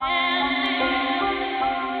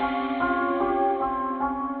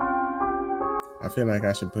feel like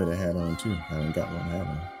I should put a hat on too. I don't got one hat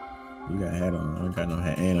on. You got a hat on. I don't got no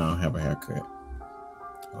hat, and I don't have a haircut.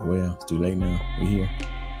 Oh well, it's too late now. We're here.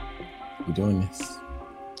 We're doing this.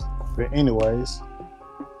 But anyways,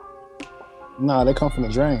 nah, they come from the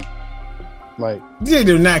drain. Like they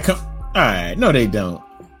do not come. All right, no, they don't.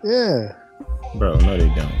 Yeah, bro, no, they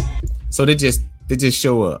don't. So they just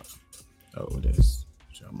show up. Oh, this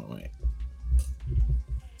show my way.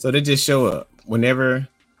 So they just show up whenever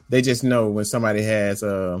they just know when somebody has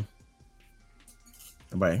like,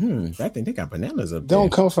 I think they got bananas up there.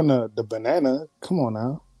 Don't come from the banana. Come on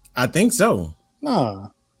now. I think so. Nah.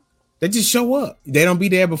 They just show up. They don't be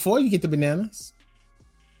there before you get the bananas.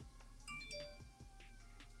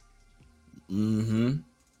 They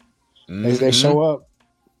show up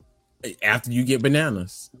after you get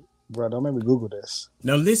bananas. Bro, don't make me Google this.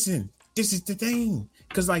 No, listen. This is the thing.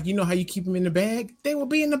 Because, like, you know how you keep them in the bag? They will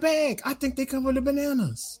be in the bag. I think they come with the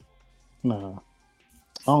bananas. Nah. I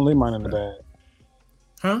don't leave mine in the bag.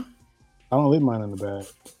 Huh? I don't leave mine in the bag.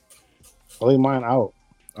 I leave mine out.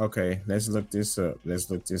 Okay, let's look this up.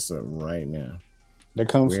 Let's look this up right now. They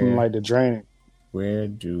come from, like, the drain. Where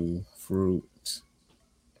do fruit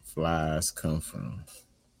flies come from?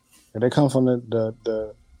 They come from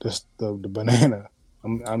the banana.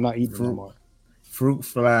 I'm not eating them more. Fruit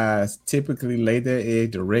flies typically lay their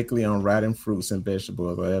egg directly on rotting fruits and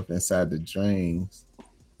vegetables, or else inside the drains,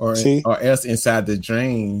 or else inside the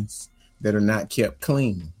drains that are not kept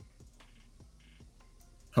clean.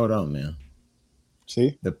 Hold on now.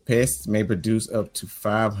 See, the pests may produce up to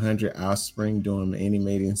 500 offspring during any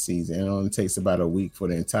mating season, and it only takes about a week for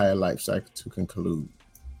the entire life cycle to conclude.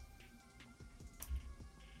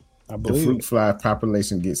 I believe the fruit fly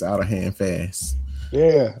population gets out of hand fast.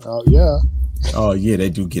 Yeah, yeah. Oh yeah,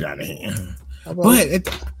 they do get out of hand. But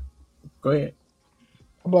go ahead.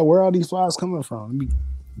 I'm like, where are all these flies coming from?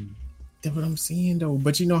 That's what I'm saying though.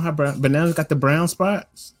 But you know how bananas got the brown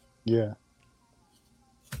spots? Yeah.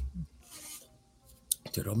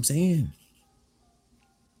 That's what I'm saying.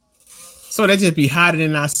 So they just be hiding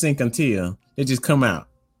in our sink until they just come out.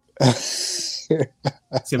 See,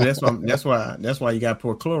 that's why you got to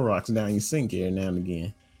pour Clorox down your sink every now and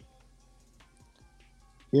again.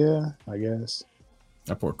 Yeah, I guess.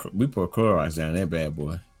 We pour Clorox down that bad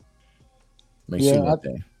boy. Make yeah, sure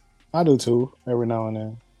I do too every now and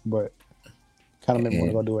then, but kind of make me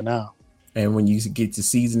want to go do it now. And when you get to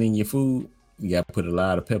seasoning your food, you got to put a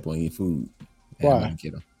lot of pepper in your food. Why?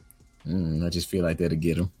 Get them. I just feel like that'll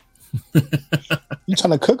get them. You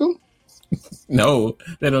trying to cook them? No,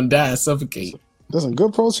 let them die and suffocate. That's some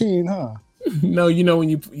good protein, huh? No, you know when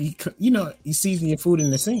you season your food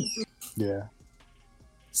in the sink. Yeah.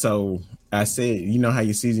 So I said, you know how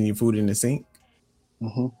you season your food in the sink?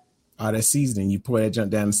 Mm-hmm. All that seasoning, you pour that junk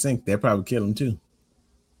down the sink, they'll probably kill them too.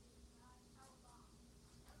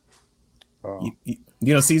 Oh. You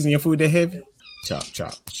don't season your food that heavy? Chop,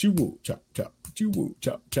 chop, shoo-woo, chop, chop, shoo-woo,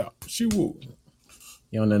 chop, chop, shoo-woo.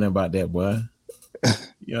 You don't know nothing about that, boy.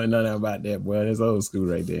 You don't know nothing about that, boy. That's old school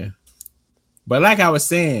right there. But like I was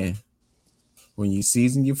saying, when you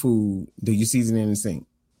season your food, do you season it in the sink?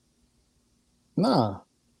 Nah.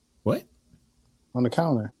 What? On the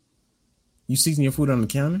counter. You season your food on the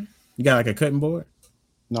counter? You got like a cutting board?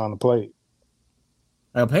 No, on the plate.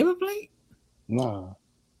 A paper plate? Nah.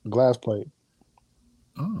 A glass plate.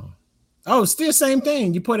 Oh, still same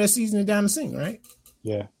thing. You pour that seasoning down the sink, right?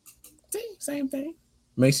 Yeah. See, same thing.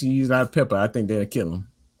 Make sure you use a lot of pepper. I think they'll kill them.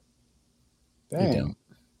 Damn.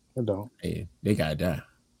 They don't. Hey, they gotta die.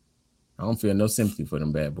 I don't feel no sympathy for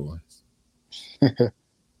them bad boys.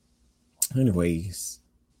 Anyways,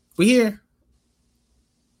 we here.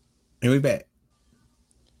 And we back.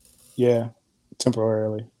 Yeah.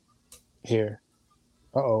 Temporarily. Here.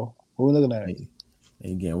 Uh-oh. Who we looking at? Hey,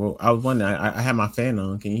 again, well, I was wondering, I had my fan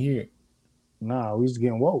on. Can you hear it? Nah, we just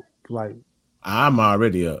getting woke. Like, I'm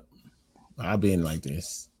already up. I've been like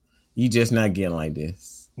this. You just not getting like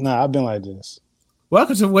this. Nah, I've been like this.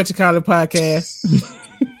 Welcome to What You Call It podcast.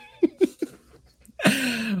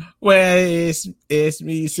 Well, it's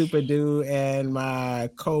me, Super Dude, and my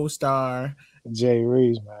co-star Jay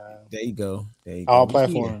Reeves, man. There you go. All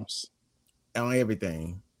platforms. On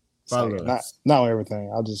everything. Follow us. Not on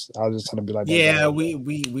everything. I was just trying to be like that. Yeah,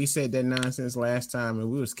 we said that nonsense last time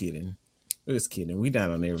and we was kidding. We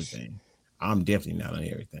not on everything. I'm definitely not on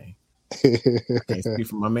everything. I can't speak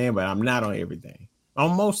for my man, but I'm not on everything.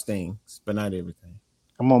 On most things, but not everything.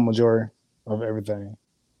 I'm on majority of everything.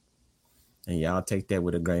 And y'all take that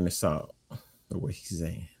with a grain of salt, the way he's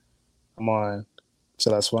saying. I'm on.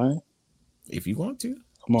 Should I swing? If you want to.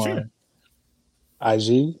 I'm on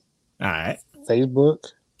IG. All right. Facebook.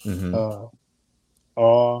 Mm-hmm.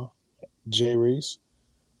 All J Reese.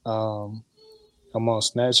 I'm on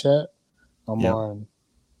Snapchat. I'm on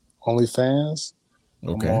OnlyFans.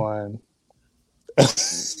 Okay. I'm on. You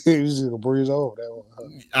just gonna breeze over that one. Huh?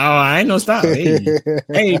 Oh, I ain't no stop. Hey,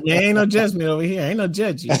 hey, man, ain't no judgment over here. Ain't no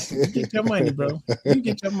judge you. You get your money, bro. You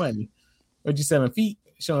get your money. What you selling feet?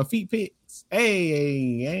 Showing feet pics?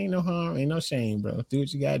 Hey, ain't no harm, ain't no shame, bro. Do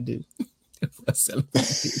what you gotta do. Selling feet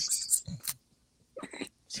pics.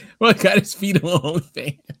 Well, got his feet on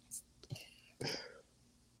OnlyFans.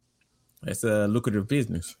 That's a lucrative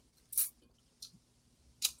business.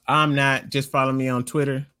 I'm not. Just follow me on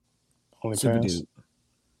Twitter. Super dude.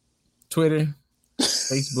 Twitter,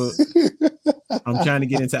 Facebook. I'm trying to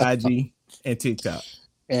get into IG and TikTok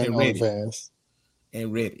and OnlyFans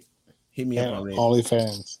and Reddit. Hit me up on Reddit.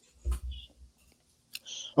 OnlyFans.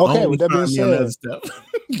 Okay, with that being said,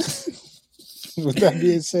 with that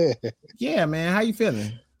being said, yeah, man, how you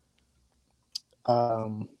feeling?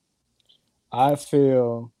 I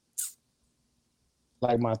feel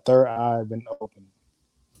like my third eye been open.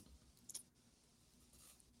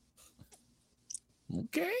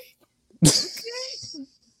 Okay.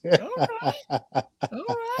 All right.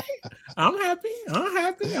 I'm happy.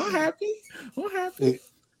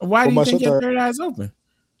 Why do you think your third eye is open?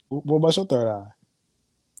 What about your third eye?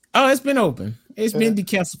 Oh, it's been open. It's been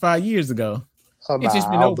decalcified years ago. Oh, it's just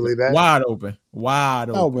been open. Wide open.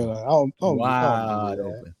 Wide open. Wide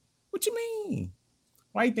open. What you mean?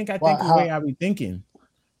 Why you think I think the way I be thinking?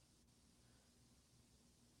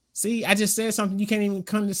 See, I just said something you can't even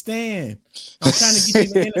understand. I'm trying to get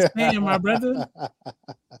you to understand, my brother.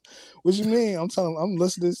 What you mean? I'm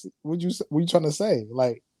listening. What you trying to say?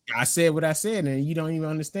 Like, I said what I said, and you don't even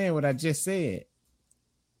understand what I just said.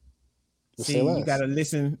 See, you gotta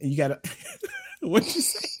listen. You gotta. What you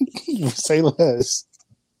say? Say less.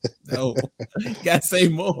 No, you gotta say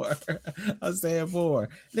more. I'm saying more.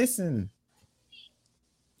 Listen,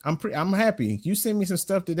 I'm happy. You sent me some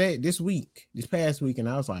stuff today, this past week, and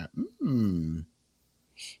I was like,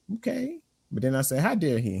 okay. But then I said, how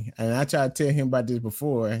dare he? And I tried to tell him about this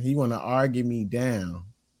before. He want to argue me down.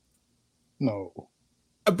 No.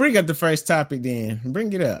 Bring up the first topic then.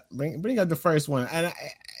 Bring it up. Bring up the first one. And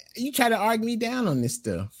you try to argue me down on this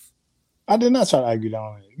stuff. I did not try to argue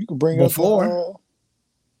down on it. You can bring before. Up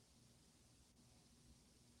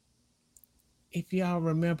If y'all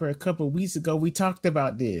remember, a couple of weeks ago, we talked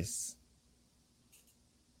about this.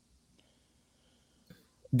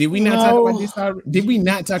 Did we not talk about this already? Did we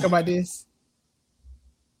not talk about this?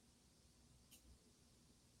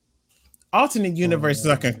 Alternate universes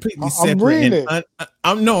are completely separate. I'm reading it.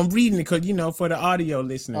 I'm reading it because, for the audio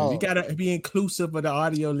listeners, you got to be inclusive of the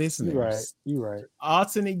audio listeners. You're right.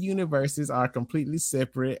 Alternate universes are completely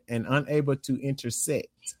separate and unable to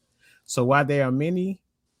intersect. So while there may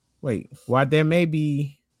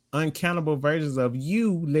be uncountable versions of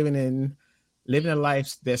you living a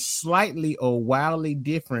life that's slightly or wildly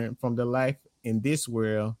different from the life in this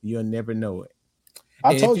world, you'll never know it.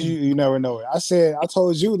 I told you never know it. I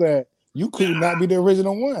told you that you could not be the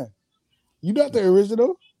original one. You not the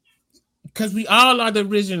original. Because we all are the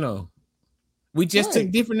original. We just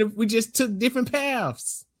took different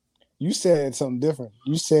paths. You said something different.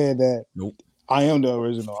 You said that I am the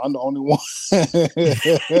original. I'm the only one.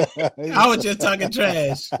 I was just talking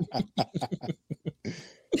trash.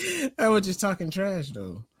 I was just talking trash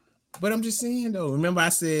though. But I'm just saying though. Remember I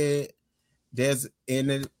said there's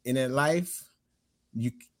in a life,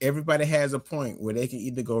 everybody has a point where they can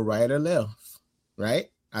either go right or left, right?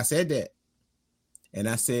 I said that. And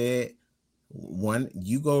I said, one,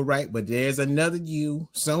 you go right, but there's another you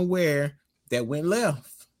somewhere that went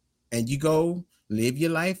left. And you go live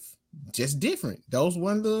your life just different. That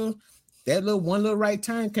one little right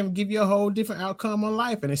turn can give you a whole different outcome on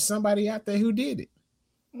life. And there's somebody out there who did it.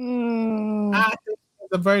 I think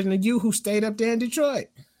there's a version of you who stayed up there in Detroit.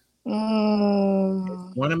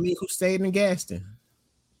 One of me who stayed in Gaston.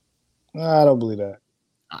 I don't believe that.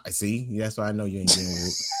 I see. That's why I know you ain't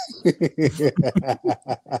getting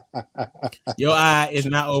whooped. Your eye is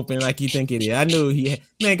not open like you think it is. I knew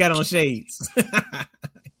man got on shades.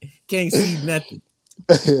 Can't see nothing.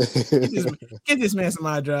 Get this man some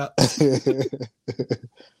eye drop.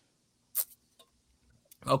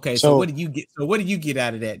 Okay, so what did you get? So what did you get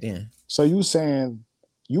out of that then? So you were saying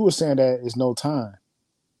that it's no time.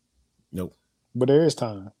 Nope. But there is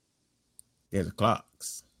time. There's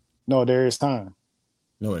clocks. No, there is time.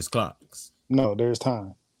 No, it's clocks. No, there's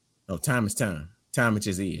time. No, time is time. Time it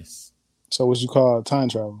just is. So what you call time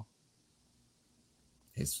travel?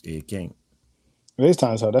 It can't. It is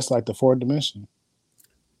time travel. That's like the fourth dimension.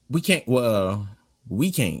 We can't. Well,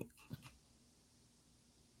 we can't.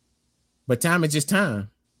 But time is just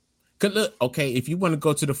time. Cause look, okay, if you want to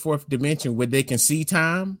go to the fourth dimension where they can see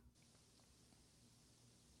time,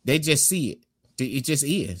 they just see it. It just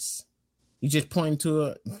is. You just point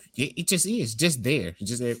to it just is just there. You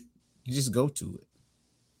just go to it.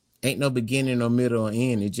 Ain't no beginning or middle or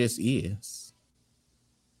end. It just is.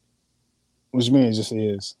 What you mean it just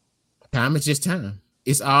is? Time is just time.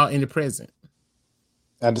 It's all in the present.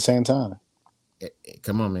 At the same time.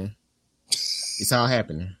 Come on, man. It's all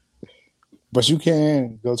happening. But you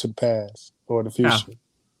can go to the past or the future. How?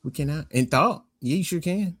 We cannot. In thought. Yeah, you sure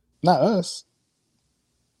can. Not us.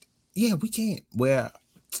 Yeah, we can't. Well,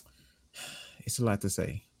 it's a lot to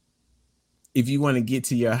say. If you want to get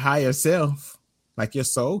to your higher self, like your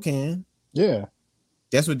soul can. Yeah.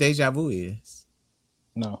 That's what deja vu is.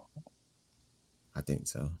 No. I think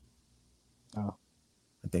so. No.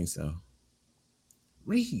 I think so.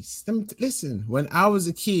 Reese, listen, when I was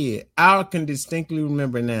a kid, I can distinctly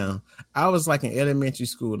remember now. I was like in elementary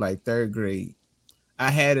school, like third grade. I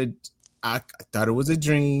thought it was a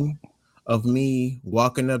dream of me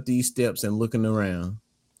walking up these steps and looking around.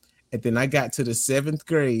 And then I got to the 7th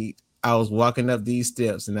grade. I was walking up these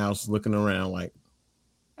steps and I was looking around like,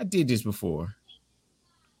 I did this before.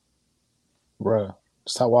 Bruh,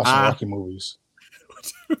 stop watching Rocky movies.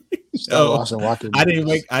 Stop watching Rocky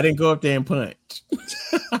movies. I didn't go up there and punch.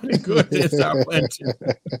 I didn't go up there and start punching.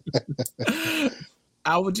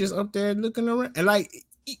 I was just up there looking around. And like,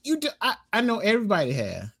 I know everybody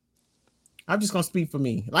have. I'm just gonna speak for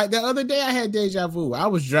me. Like the other day, I had deja vu. I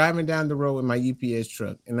was driving down the road with my UPS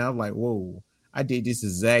truck, and I was like, "Whoa!" I did this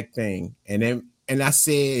exact thing, and I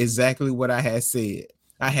said exactly what I had said.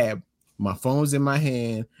 I had my phones in my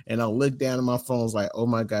hand, and I looked down at my phones like, "Oh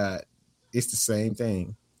my God, it's the same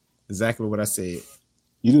thing." Exactly what I said.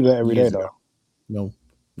 You do that every day, though. No.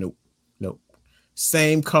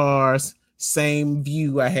 Same cars, same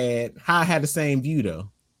view. I had the same view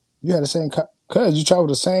though. You had the same cause you travel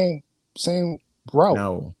the same route.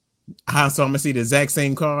 No. So I'm gonna see the exact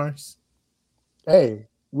same cars. Hey,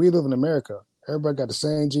 we live in America. Everybody got the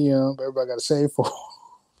same GM. Everybody got the same phone.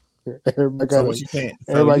 Everybody got. So what you saying?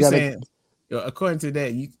 Everybody got. Saying, according to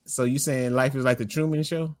that, you saying life is like the Truman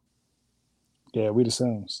Show? Yeah, we the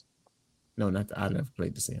Sims. No, I never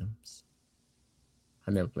played the Sims.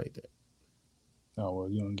 I never played that. Oh well,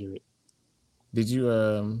 you don't get it. Did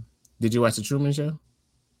you watch the Truman Show?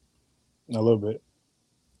 A little bit.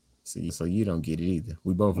 See, so you don't get it either.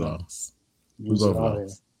 We both lost. We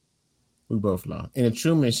both lost. In the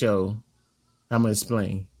Truman Show, I'm gonna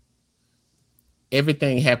explain.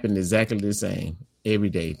 Everything happened exactly the same every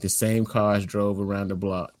day. The same cars drove around the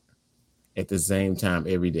block at the same time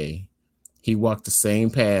every day. He walked the same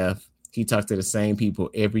path. He talked to the same people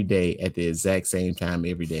every day at the exact same time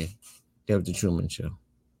every day. That was the Truman Show.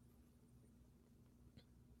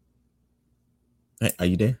 Hey, are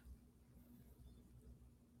you there?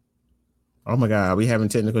 Oh my God, are we having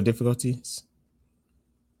technical difficulties?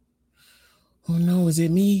 Oh no, is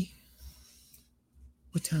it me?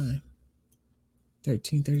 What time?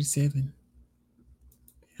 13:37.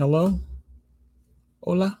 Hello?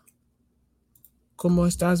 Hola? ¿Cómo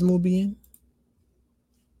estás muy bien?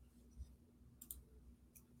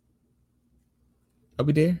 Are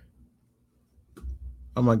we there?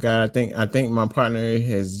 Oh my God, I think my partner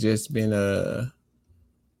has just been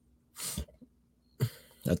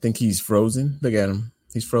I think he's frozen. Look at him.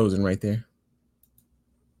 He's frozen right there.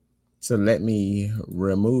 So let me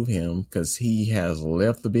remove him because he has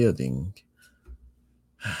left the building.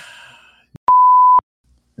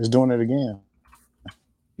 It's doing it again.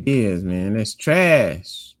 It is, man. That's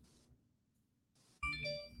trash.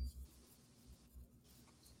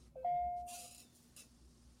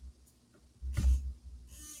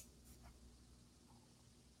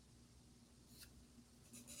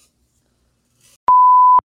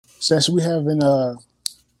 Since we having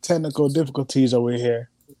technical difficulties over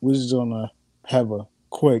here, we're just gonna have a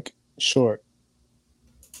quick, short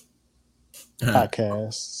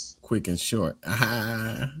podcast. Quick and short.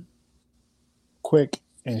 Quick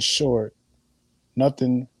and short.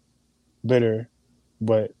 Nothing bitter,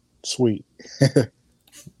 but sweet.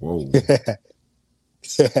 Whoa. Yeah.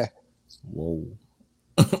 Whoa.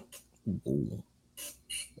 Whoa.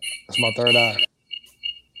 That's my third eye.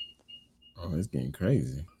 Oh, it's getting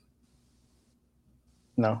crazy.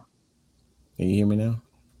 No. Can you hear me now?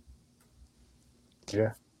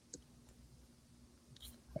 Yeah.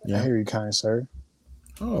 I hear you, kind sir.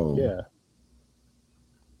 Oh. Yeah.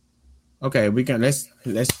 Okay, we can let's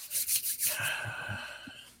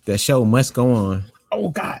the show must go on. Oh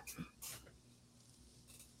God.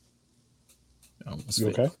 You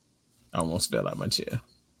okay? I almost fell out my chair.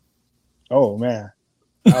 Oh man.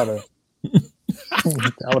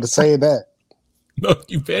 I would have saved that. No,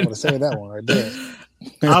 you I better. would have saved that one right there.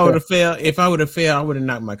 I would have failed. If I would have failed, I would have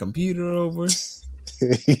knocked my computer over.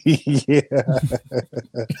 Yeah.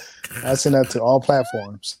 I send that to all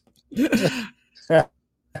platforms. I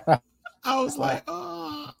was like,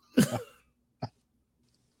 oh.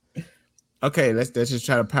 Okay, let's just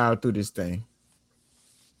try to power through this thing.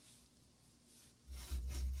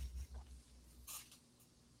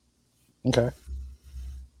 Okay.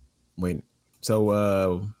 Wait.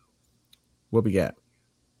 So what we got?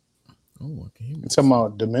 Oh, okay. You talking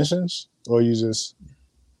about dimensions, or you just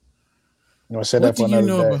set What that for do you another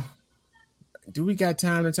know day? about? Do we got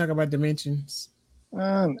time to talk about dimensions?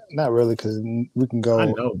 Not really, because we can go. I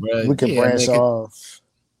know, bro. We can branch off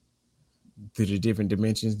to the different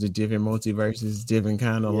dimensions, the different multiverses, different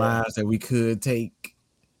kind of lives that we could take.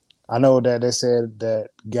 I know that they said that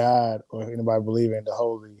God or anybody believing in the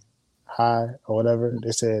holy high or whatever,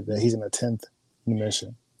 they said that he's in the 10th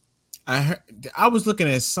dimension. I was looking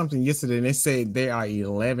at something yesterday, and they said there are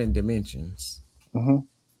 11 dimensions. Mm-hmm.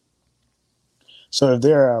 So if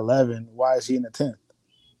there are 11, why is he in the 10th?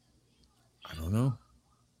 I don't know.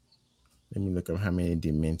 Let me look up how many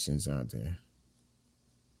dimensions are there.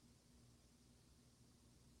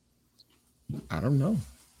 I don't know.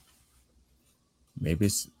 Maybe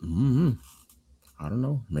it's I don't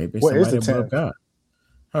know. Maybe it's somebody above God.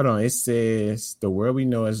 Hold on. It says the world we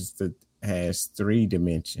know has 3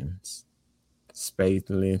 dimensions: space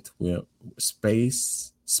length,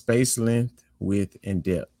 width, and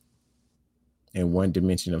depth, and 1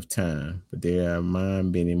 dimension of time. But there are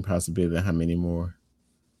mind-bending possibility of how many more.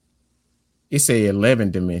 It say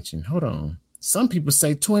 11 dimensions. Hold on. Some people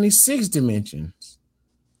say 26 dimensions.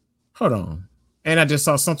 Hold on. And I just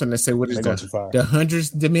saw something that said, what is the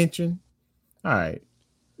 100th dimension? All right.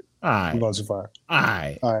 I'm going too far.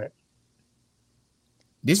 All right.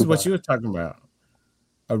 This is what you were talking about.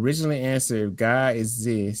 Originally answered, if God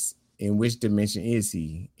exists, in which dimension is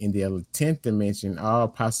he? In the 10th dimension, all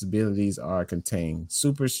possibilities are contained.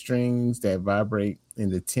 Superstrings that vibrate in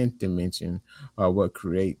the 10th dimension are what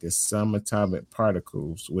create the subatomic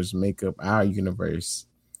particles, which make up our universe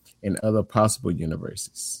and other possible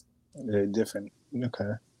universes. They're different.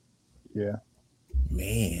 Okay. Yeah.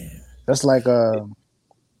 Man. That's like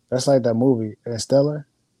that movie, Interstellar,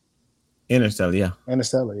 yeah.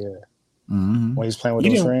 Interstellar, yeah. Mm-hmm. When he's playing with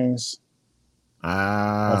those strings.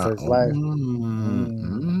 For his life.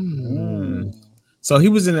 So he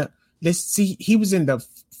was in he was in the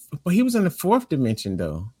 4th dimension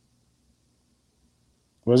though.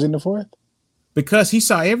 Was he in the 4th? Because he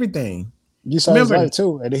saw everything. You saw his life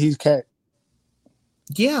too, and then he's cat.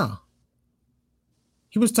 Yeah.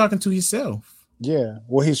 He was talking to himself. Yeah.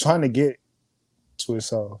 Well, he's trying to get to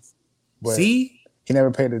himself. But see? He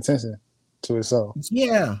never paid attention to himself.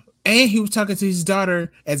 Yeah. And he was talking to his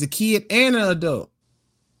daughter as a kid and an adult.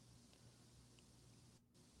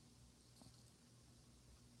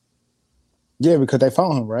 Yeah, because they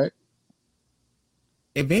found him, right?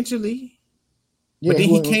 Eventually. Yeah, but then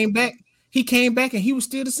he came back. He came back and he was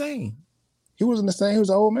still the same. He wasn't the same. He was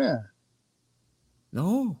an old man.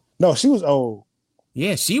 No, she was old.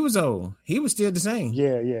 Yeah, she was old. He was still the same.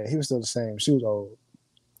 Yeah, he was still the same. She was old.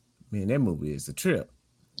 Man, that movie is a trip.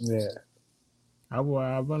 Yeah. I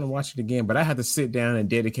want to watch it again, but I have to sit down and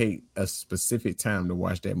dedicate a specific time to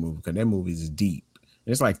watch that movie because that movie is deep.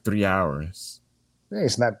 It's like 3 hours.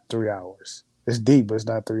 It's not 3 hours. It's deep, but it's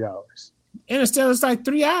not 3 hours. Interstellar is like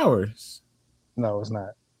 3 hours. No, it's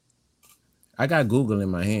not. I got Google in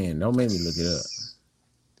my hand. Don't make me look it up.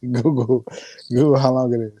 Google how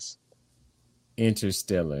long it is.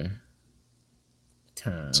 Interstellar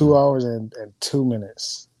time. 2 hours and 2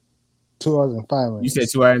 minutes. 2 hours and 5 minutes. You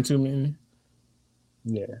said 2 hours and 2 minutes?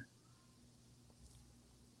 Yeah.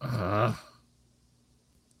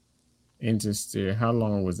 Interstellar. How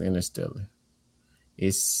long was Interstellar?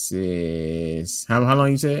 It says how long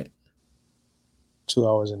you said? 2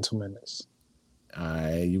 hours and 2 minutes.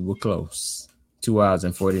 You were close. 2 hours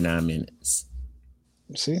and 49 minutes.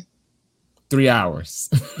 See? 3 hours.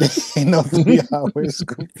 Ain't no 3 hours.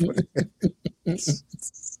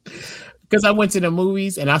 Because I went to the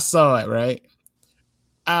movies and I saw it, right?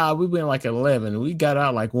 We went like 11. We got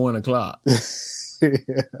out like 1 o'clock.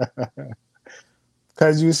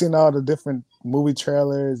 Because you've seen all the different movie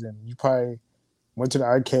trailers and you probably went to the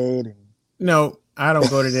arcade. No, I don't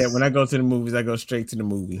go to that. When I go to the movies, I go straight to the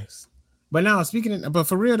movies. But now, but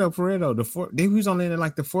for real though, he was only in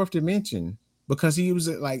like the 4th dimension because he was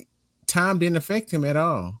like, time didn't affect him at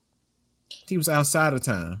all. He was outside of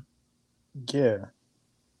time. Yeah.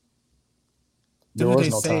 There was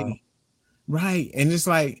no time. Right. And it's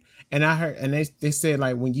like, And I heard, and they said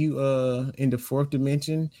like when you in the fourth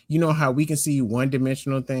dimension, you know how we can see one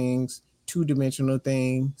dimensional things, two dimensional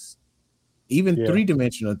things, even Yeah. three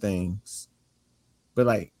dimensional things, but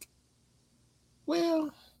like,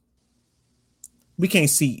 well, we can't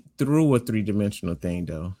see through a three dimensional thing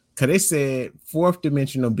though, because they said fourth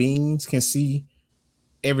dimensional beings can see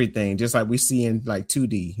everything, just like we see in like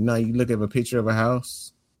 2D. You know, you look at a picture of a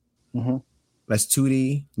house, that's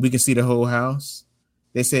 2D. We can see the whole house.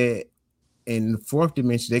 They said in the fourth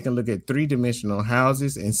dimension, they can look at three-dimensional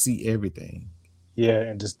houses and see everything. Yeah,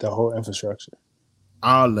 and just the whole infrastructure.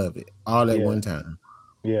 All of it, all at one time.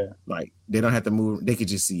 Yeah. Like they don't have to move. They could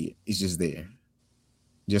just see it. It's just there.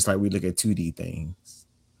 Just like we look at 2D things.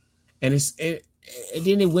 And and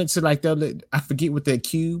then it went to like the other, I forget what that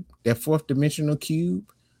cube, that fourth dimensional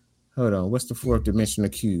cube. Hold on. What's the fourth dimensional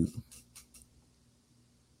cube?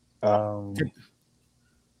 I don't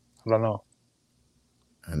know.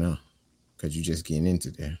 I know. Because you're just getting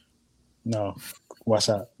into there. No. What's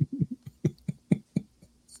up?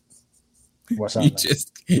 What's up?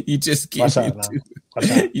 You just getting into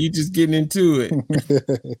it. You just getting into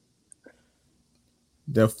it.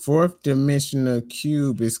 The fourth dimensional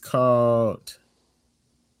cube is called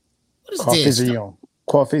Coefficient.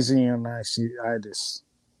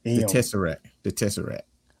 The Tesseract. The Tesseract.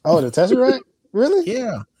 Oh, the Tesseract? Really?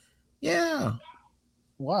 Yeah. Yeah.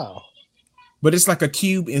 Wow. But it's like a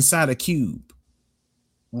cube inside a cube.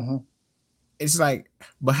 Mm-hmm. It's like,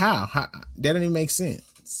 but how? That doesn't even make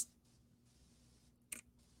sense.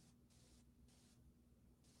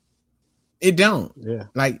 It don't. Yeah.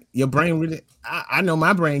 Like your brain really, I know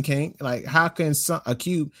my brain can't. Like, how can a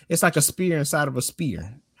cube, it's like a spear inside of a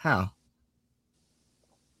spear. How?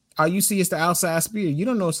 All you see is the outside spear. You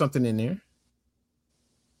don't know something in there.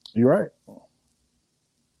 You're right.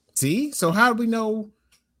 See? So how do we know?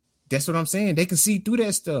 That's what I'm saying. They can see through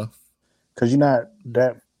that stuff. Because you're not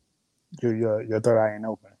that, your third eye ain't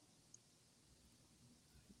open.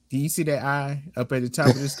 Do you see that eye up at the top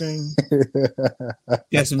of the screen?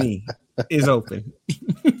 That's me. It's open.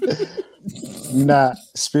 You're not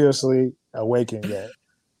spiritually awakened yet.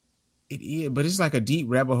 It is, but it's like a deep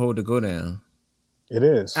rabbit hole to go down. It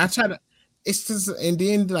is. I try to, it's just, and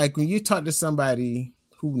then like when you talk to somebody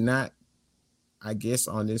who not, I guess,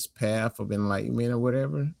 on this path of enlightenment or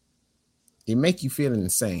whatever, it make you feel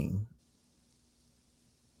insane.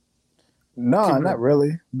 No, not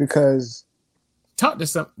really, because talk to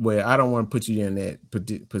some. Well, I don't want to put you in that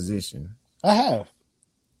position. I have.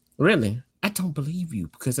 Really? I don't believe you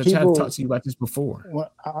because I tried to talk to you about this before.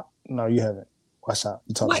 No, you haven't. Watch out.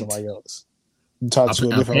 You talk to somebody else. You talk to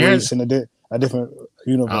a different race in a different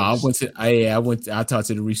universe. I talked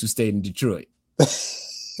to the race who stayed in Detroit.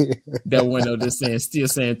 That one of this still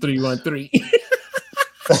saying 313.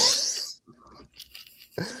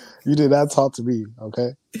 You did not talk to me,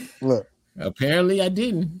 okay? Look. Apparently I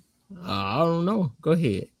didn't. I don't know. Go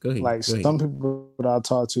ahead. Like some people that I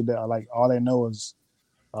talk to that are like all they know is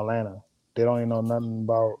Atlanta. They don't even know nothing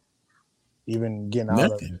about even getting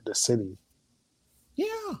out of the city. Yeah.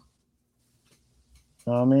 You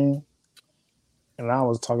know what I mean? And I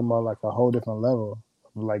was talking about like a whole different level,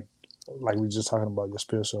 like we just talking about your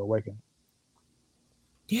spiritual awakening.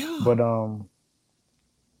 Yeah. But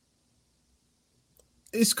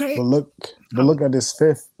it's great. But look at this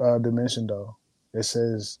fifth dimension though. It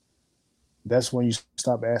says that's when you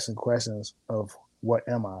stop asking questions of what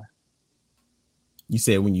am I? You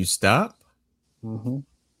said when you stop? Mm-hmm.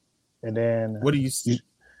 And then what do you see?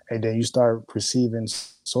 And then you start perceiving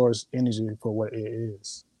source energy for what it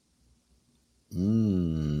is.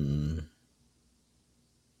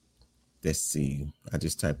 Let's see. I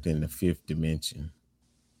just typed in the fifth dimension.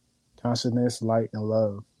 Consciousness, light, and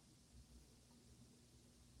love.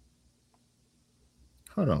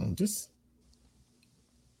 Hold on.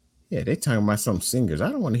 They talking about some singers. I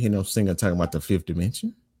don't want to hear no singer talking about the fifth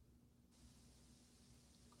dimension.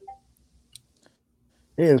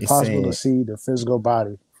 It is possible to see the physical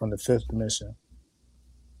body from the fifth dimension.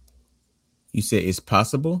 You said it's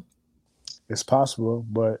possible? It's possible,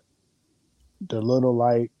 but the little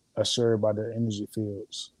light assured by the energy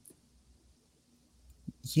fields.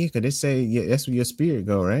 Yeah, because they say that's where your spirit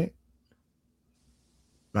go, right?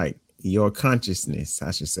 Like your consciousness,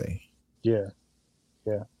 I should say. Yeah.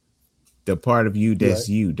 The part of you that's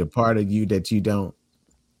you, the part of you that you don't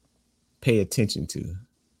pay attention to.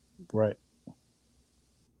 Right.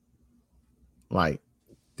 Like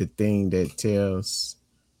the thing that tells.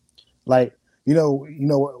 Like, you know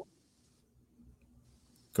what?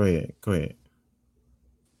 Go ahead.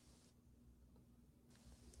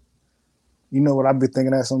 You know what I've been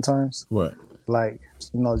thinking at sometimes? What? Like,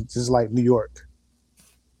 just like New York.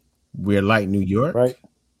 we're like New York, right?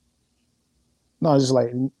 No, just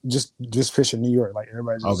like just picture New York, like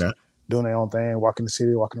everybody's just doing their own thing, walking the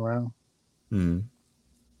city, walking around. Mm.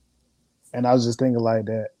 And I was just thinking like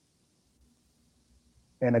that,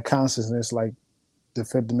 and the consciousness, like the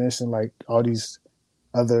fifth dimension, like all these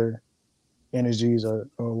other energies or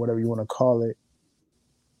whatever you want to call it,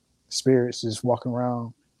 spirits just walking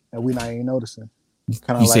around, and we not even noticing.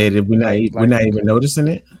 Kind of said that we're not even noticing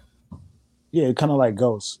it. Yeah, kind of like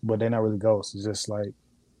ghosts, but they're not really ghosts. It's just like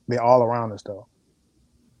they're all around us though,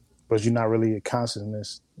 but you're not really a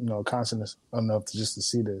consciousness enough to just to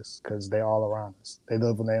see this because they're all around us. They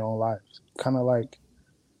live in their own lives. Kind of like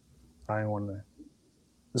I ain't want to.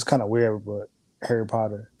 It's kind of weird, but Harry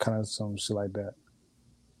Potter, kind of some shit like that.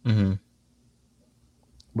 Mm-hmm.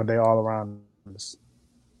 But they all around us.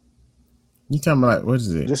 You talking about what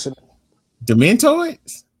is it? Just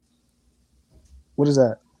Dementoids? What is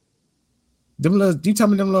that? You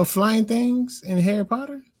talking about them little flying things in Harry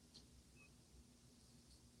Potter?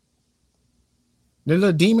 The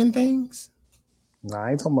little demon things? Nah,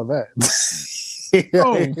 I ain't talking about that.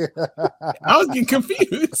 Oh, I was getting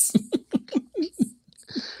confused.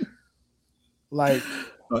 Like,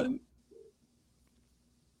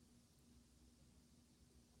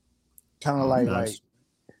 kind of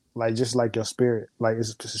like just like your spirit, like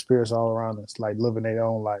it's spirits all around us, like living their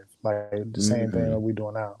own life, like the same thing that we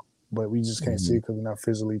doing now, but we just can't see because we're not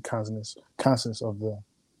physically conscious of them,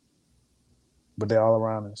 but they're all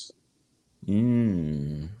around us.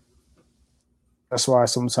 That's why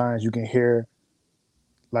sometimes you can hear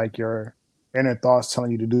like your inner thoughts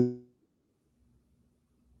telling you to do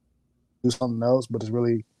something else, but it's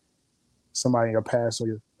really somebody in your past or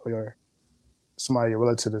your somebody your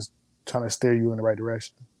relative is trying to steer you in the right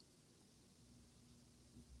direction.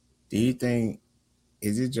 Do you think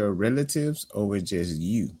is it your relatives or it's just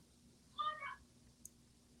you?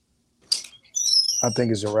 I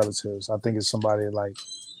think it's your relatives. I think it's somebody like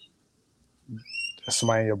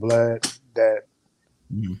somebody in your blood that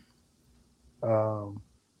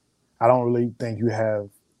I don't really think you have.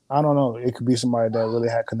 I don't know. It could be somebody that really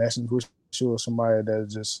had connections with you or somebody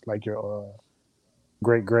that's just like your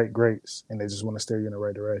greats and they just want to steer you in the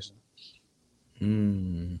right direction.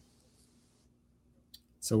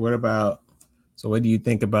 So what do you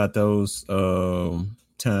think about those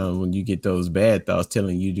times when you get those bad thoughts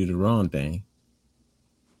telling you to do the wrong thing?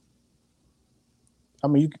 I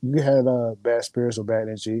mean, you had bad spirits or bad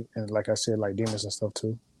energy, and like I said, like demons and stuff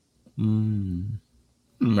too.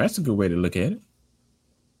 That's a good way to look at it.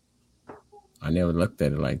 I never looked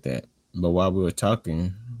at it like that. But while we were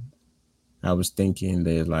talking, I was thinking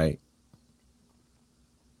that, like,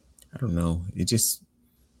 I don't know. It's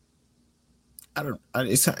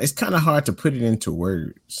kind of hard to put it into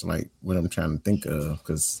words, like what I'm trying to think of,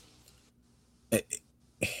 because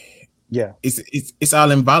it's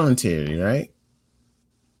all involuntary, right?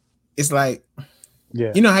 It's like,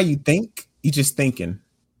 you know how you think? You just thinking.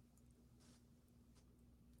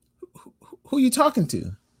 Who you talking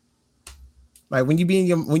to? Like when you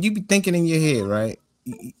be thinking in your head, right?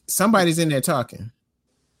 Somebody's in there talking.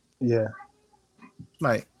 Yeah.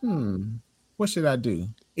 Like, what should I do?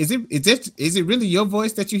 Is it really your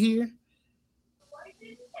voice that you hear?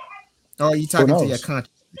 Or are you talking to your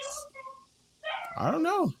consciousness? I don't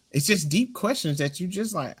know. It's just deep questions that you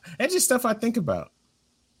just like. That's just stuff I think about.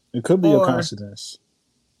 It could be your consciousness.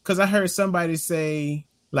 Because I heard somebody say,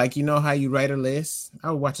 like, you know how you write a list?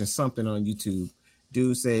 I was watching something on YouTube.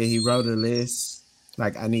 Dude said he wrote a list.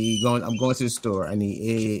 Like, I'm going to the store. I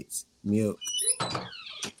need eggs, milk,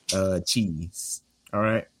 cheese. All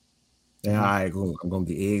right. And all right, I'm going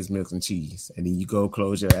to get eggs, milk, and cheese. And then you go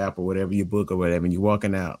close your app or whatever, your book or whatever, and you're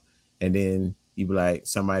walking out. And then you be like,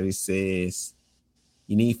 somebody says,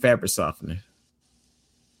 you need fabric softener.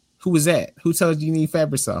 Who was that? Who told you need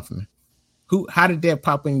fabric softener? How did that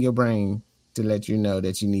pop in your brain to let you know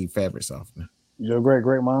that you need fabric softener? Your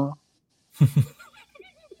great mom.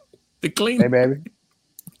 The cleaner. Hey, baby.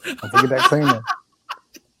 Don't forget that cleaner.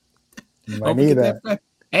 You might need that.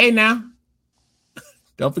 Hey, now.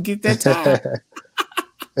 Don't forget that time.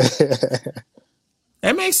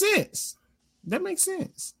 That makes sense.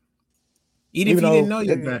 Even if you didn't know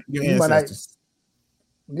your ancestors.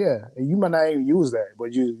 You might not even use that,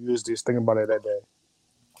 but you was just thinking about it that day.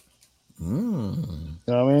 You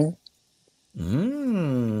know what I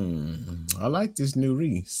mean? I like this new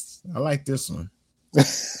Reese. I like this one. I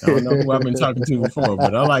don't know who I've been talking to before,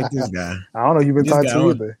 but I like this guy. I don't know you've been talking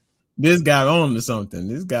to either. This guy on to something.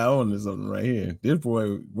 Right here. This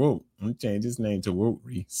boy woke. I'm gonna change his name to Woke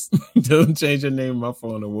Reese. Don't change your name on my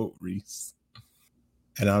phone to Woke Reese.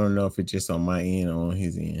 And I don't know if it's just on my end or on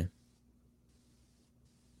his end.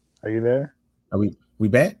 Are you there? Are we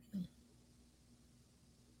back?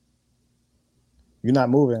 You're not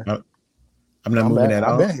moving. I'm not moving back. at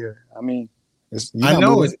I've all. been here. I mean, you're I not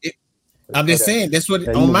know moving. I'm just saying that's what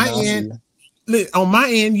Yeah, on my now, end. Look, on my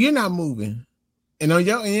end, you're not moving, and on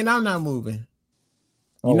your end, I'm not moving.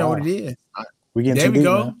 You know what it is. We getting there too we deep,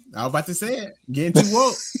 go. man. I was about to say it. Getting too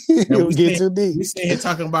woke. We getting too deep. We stay here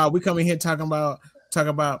talking about. We come in here talking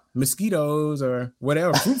about mosquitoes or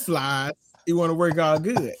whatever, fruit flies. You want to work all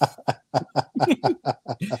good,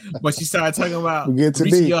 but you start talking about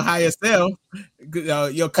reaching your higher self,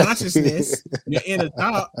 your consciousness, your inner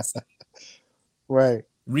thoughts, right?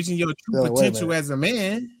 Reaching your true potential as a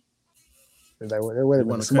man. Like, wait a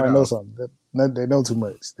minute, somebody knows something. They know too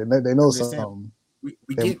much. They know something.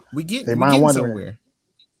 We get somewhere.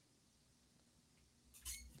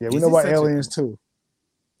 Yeah, we know about aliens too.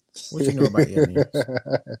 What you know about aliens?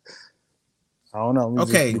 I don't know.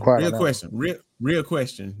 Okay, real question. Real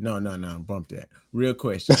question. No, bump that. Real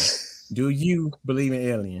question. Do you believe in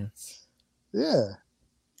aliens? Yeah.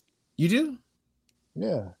 You do?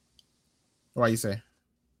 Yeah. Why you say?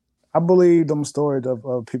 I believe them stories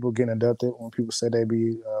of people getting abducted when people say they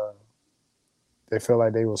feel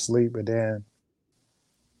like they will sleep, and then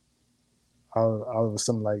all of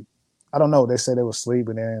something like, I don't know, they say they will sleep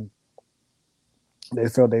and then they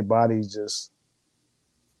felt their bodies just,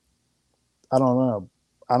 I don't know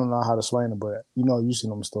how to explain it, but you see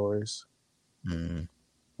them stories. Mm-hmm.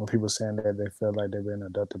 When people saying that they feel like they've been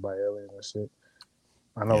abducted by aliens and shit.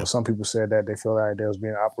 I know some people said that they feel like they was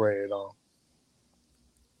being operated on.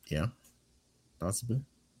 Yeah, possibly.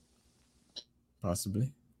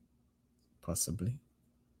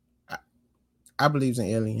 I believe in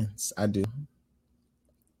aliens. I do.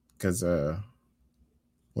 Because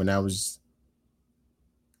when I was,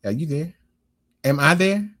 are you there? Am I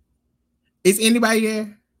there? Is anybody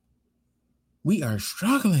there? We are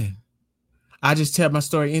struggling. I just tell my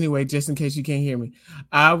story anyway, just in case you can't hear me.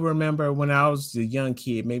 I remember when I was a young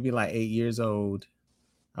kid, maybe like 8 years old.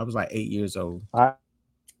 I was like 8 years old. I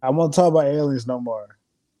won't talk about aliens no more.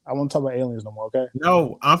 Okay?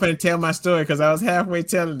 No, I'm going to tell my story because I was halfway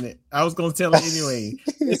telling it. I was going to tell it anyway.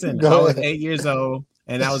 Listen, I was 8 years old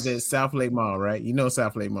and I was at South Lake Mall, right? You know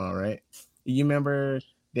South Lake Mall, right? You remember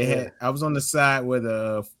they had, I was on the side where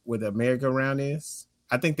the merry-go-round is.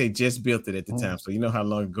 I think they just built it at the time. So you know how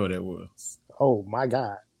long ago that was. Oh my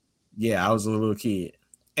God. Yeah, I was a little kid.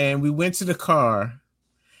 And we went to the car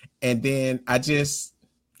and then I'm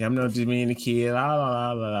not just being a kid. La,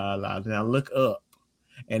 la, la, la, la. And I look up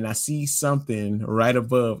and I see something right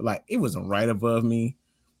above, like it wasn't right above me,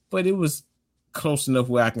 but it was close enough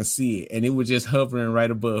where I can see it. And it was just hovering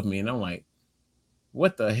right above me. And I'm like,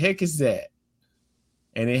 what the heck is that?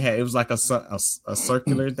 And it was like a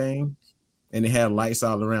circular thing. And it had lights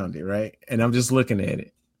all around it, right? And I'm just looking at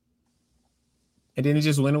it. And then it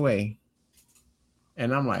just went away.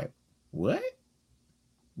 And I'm like, what?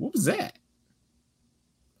 What was that?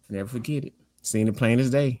 Never forget it. Seen it plain as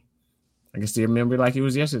day. I can still remember it like it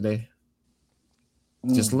was yesterday.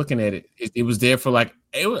 Just looking at it. It was there for like,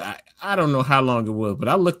 I don't know how long it was, but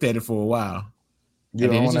I looked at it for a while.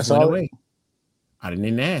 And then it just went away. I didn't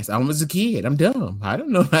even ask. I was a kid. I'm dumb. I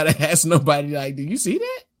don't know how to ask nobody like, do you see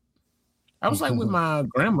that? I was like with my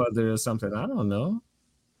grandmother or something. I don't know.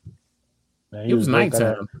 Man, it was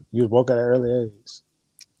nighttime. You was woke at an early age.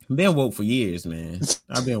 I've been woke for years, man.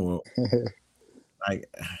 I've been woke.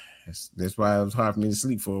 Like, that's why it was hard for me to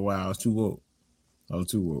sleep for a while. I was too woke.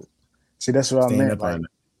 See, that's what I meant. Like,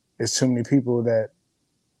 it's too many people that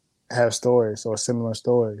have stories or similar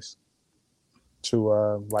stories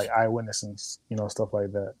to like eyewitnesses, stuff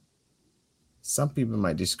like that. Some people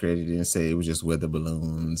might discredit it and say it was just weather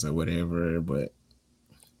balloons or whatever, but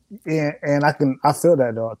yeah, and I feel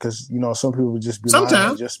that though, because some people would just be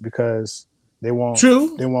lying just because they want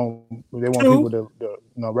they want people to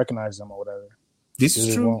recognize them or whatever. This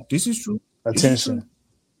is true. Attention.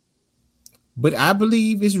 But I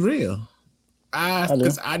believe it's real.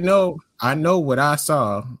 Because I know what I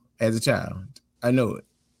saw as a child. I know it.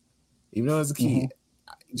 Even though as a kid,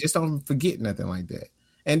 just don't forget nothing like that.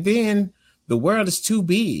 And then the world is too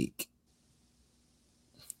big.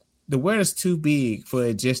 The world is too big for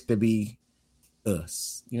it just to be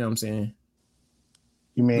us. You know what I'm saying?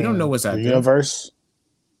 You mean we don't know what's out the there. Universe?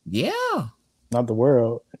 Yeah. Not the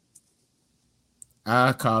world.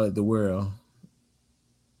 I call it the world.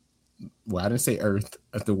 Well, I didn't say Earth,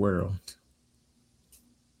 but the world.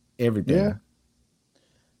 Everything. Yeah.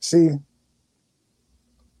 See,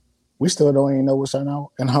 we still don't even know what's in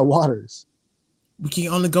our waters. We can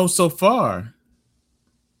only go so far.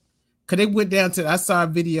 Cause they went down to, I saw a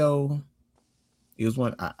video It was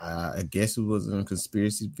one. I guess it was a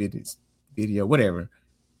conspiracy video, whatever.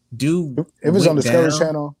 Dude, If it's on Discovery down,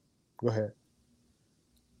 Channel, go ahead.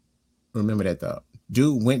 Remember that thought.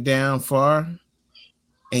 Dude went down far,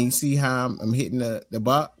 and you see how I'm hitting the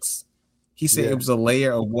box. He said it was a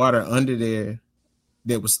layer of water under there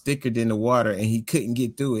that was thicker than the water, and he couldn't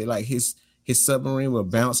get through it. Like his submarine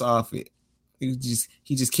would bounce off it. He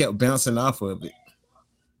just kept bouncing off of it.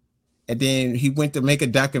 And then he went to make a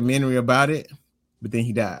documentary about it, but then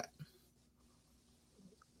he died.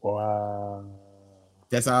 Wow.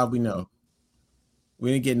 That's all we know.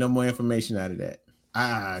 We didn't get no more information out of that.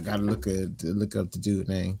 I gotta look up the dude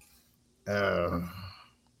name. I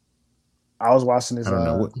was watching this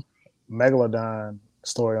Megalodon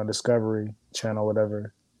story on Discovery Channel,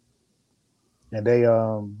 whatever, and they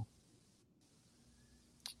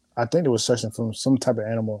I think it was searching from some type of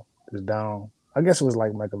animal that's down. I guess it was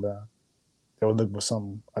like Megalodon. They were looking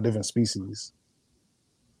for a different species,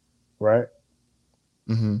 right?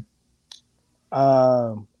 Mm-hmm.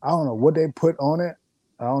 I don't know what they put on it.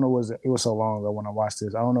 I don't know. It was so long ago when I watched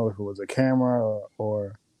this. I don't know if it was a camera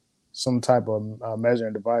or some type of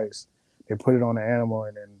measuring device. They put it on the animal,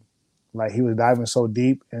 and then like he was diving so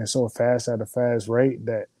deep and so fast at a fast rate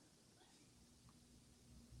that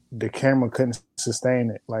the camera couldn't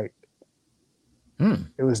sustain it. Like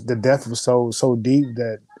it was, the depth was so deep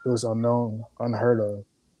that it was unknown, unheard of,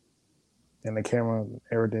 and the camera,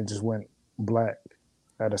 everything just went black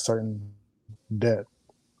at a certain depth.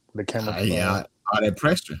 The camera, all that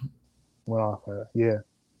pressure went off. Yeah.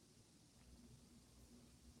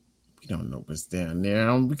 We don't know what's down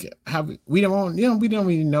there. We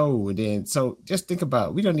don't even know. Then, so just think about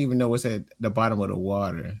it. We don't even know what's at the bottom of the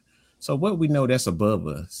water. So what we know that's above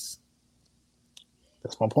us?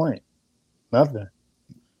 That's my point. Nothing.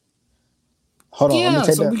 Hold on.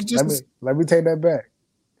 Let me take that back.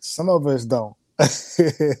 Some of us don't.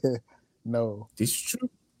 No. It's true.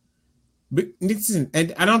 But listen,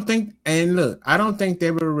 and I don't think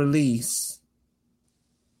they will release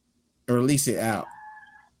it out.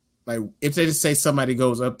 Like if they just say somebody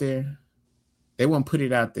goes up there, they won't put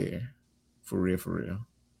it out there for real.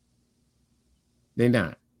 They're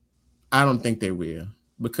not. I don't think they will,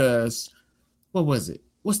 because what was it?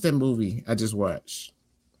 What's that movie I just watched?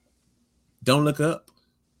 Don't Look Up.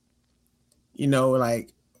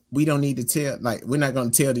 Like we don't need to tell. Like we're not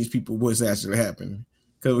going to tell these people what's actually happening,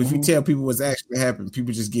 because if you tell people what's actually happened,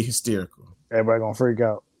 people just get hysterical. Everybody gonna freak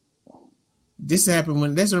out. This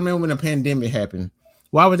happened let's remember when the pandemic happened.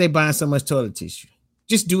 Why were they buying so much toilet tissue?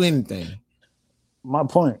 Just do anything. My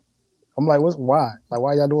point. I'm like, why? Like,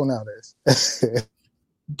 why y'all doing all this?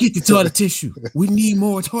 Get the toilet tissue. We need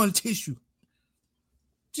more toilet tissue.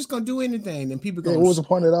 Just gonna do anything, and people gonna what was the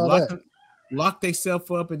point of all that? Lock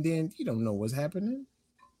themselves up, and then you don't know what's happening.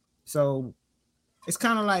 So it's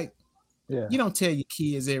kind of like you don't tell your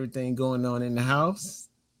kids everything going on in the house.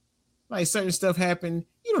 Like certain stuff happen,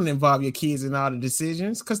 you don't involve your kids in all the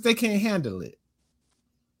decisions because they can't handle it.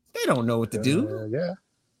 They don't know what to do. Yeah.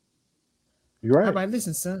 You're right. Everybody,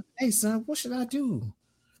 listen, son. Hey, son, what should I do?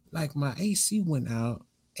 Like my AC went out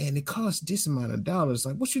and it cost this amount of dollars.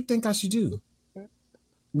 Like, what you think I should do?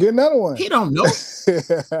 Get another one. He don't know.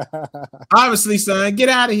 Obviously, son, get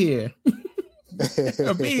out of here.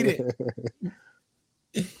 Beat it.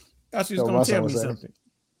 Thought she was going to tell me something.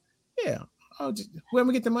 Yeah. Where am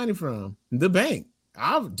I get the money from? The bank.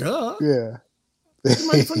 Duh. Yeah. The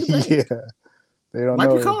money from the bank. Yeah. They don't Wipe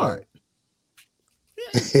know your card.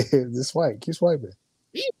 Yeah. Just swipe. Keep swiping.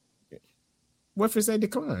 Yeah. What if it say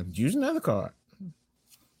decline? Use another card.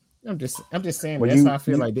 I'm just saying. That's how I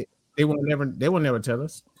feel like they will never tell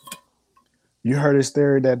us. You heard this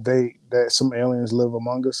theory that some aliens live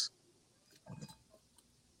among us?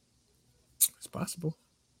 It's possible.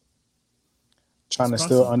 Trying to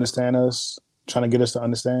still understand us, trying to get us to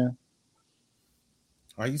understand.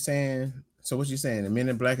 Are you saying? So what you saying? The Men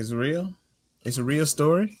in Black is real? It's a real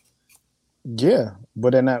story? Yeah,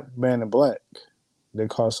 but they're not Men in Black. They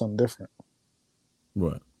call something different.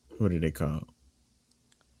 What? What are they called?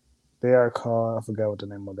 They are called, I forgot what the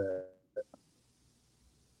name of that.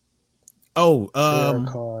 Oh, they are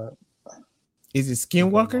called. Is it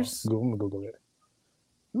Skinwalkers? I'm gonna Google it.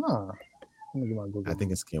 No, let me get my Google. I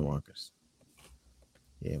think it's Skinwalkers.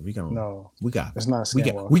 Yeah, we got. It's not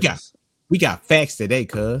Skinwalkers. We got facts today,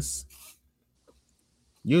 cuz.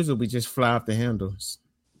 Usually we just fly off the handles.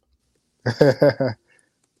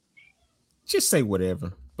 Just say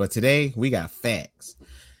whatever. But today we got facts.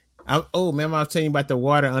 Remember I was telling you about the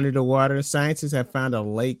water under the water? Scientists have found a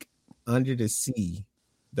lake under the sea.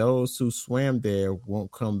 Those who swam there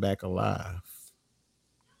won't come back alive.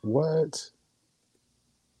 What?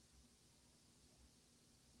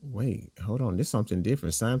 Wait, hold on. This is something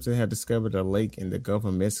different. Scientists have discovered a lake in the Gulf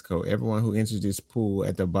of Mexico. Everyone who enters this pool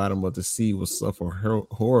at the bottom of the sea will suffer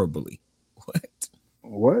horribly. What?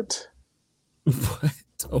 What? What?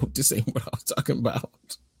 Oh, this ain't what I was talking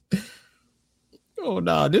about. Oh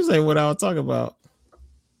no, this ain't what I was talking about.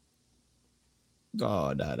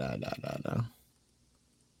 Oh no.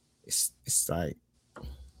 It's like,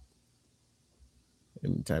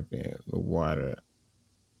 let me type in the water.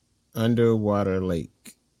 Underwater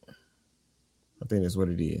lake. I think that's what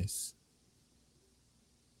it is.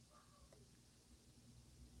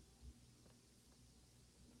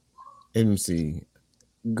 Let me see.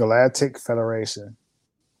 Galactic Federation.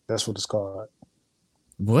 That's what it's called.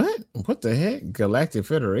 What? What the heck? Galactic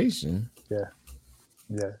Federation? Yeah.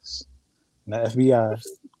 Yes. Not FBI.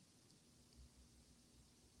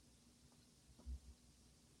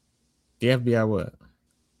 The FBI what?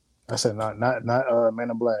 I said not Men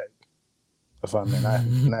in Black. If I mean not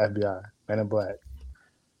FBI. Men in Black.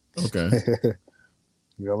 Okay.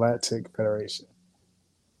 Galactic Federation.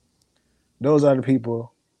 Those are the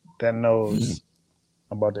people that knows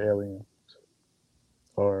about the aliens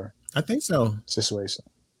or I think so. situation.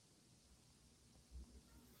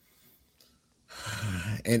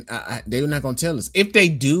 And they're not gonna tell us. If they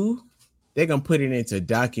do, they're gonna put it into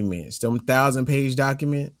documents. Them 1,000-page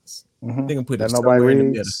documents. Mm-hmm. They can put that it nobody somewhere reads.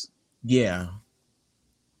 in the middle. Yeah.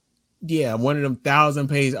 Yeah, one of them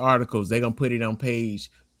 1,000-page articles. They're gonna put it on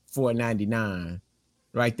page 499,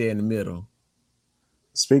 right there in the middle.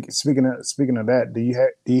 Speaking of that, do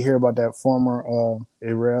you hear about that former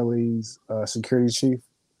Israeli's security chief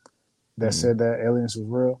that said that aliens was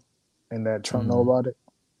real and that Trump know about it?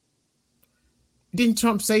 Didn't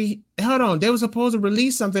Trump say, hold on, they were supposed to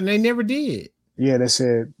release something, they never did? Yeah, they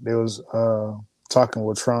said they was talking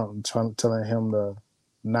with Trump, telling him to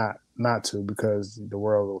not to because the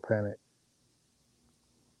world will panic.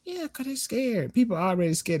 Yeah, because they're scared. People are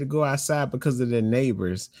already scared to go outside because of their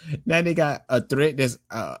neighbors. Now they got a threat that's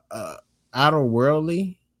outer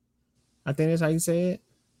worldly. I think that's how you say it.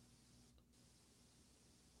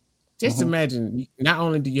 Just imagine, not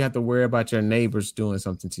only do you have to worry about your neighbors doing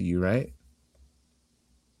something to you, right?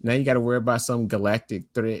 Now you got to worry about some galactic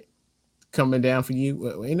threat coming down for you.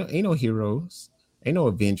 Well, ain't no heroes. Ain't no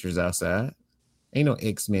Avengers outside. Ain't no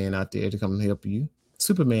X-Men out there to come help you.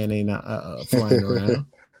 Superman ain't flying around.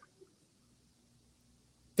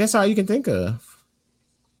 That's all you can think of.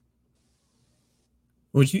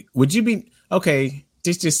 Would you be okay?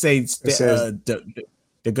 Just say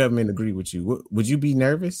the government agree with you. Would you be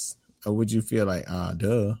nervous, or would you feel like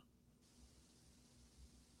duh?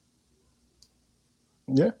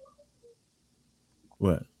 Yeah.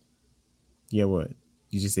 What? Yeah, what?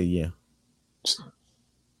 You just say yeah.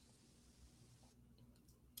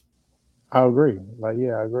 I agree. Like,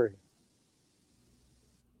 yeah, I agree.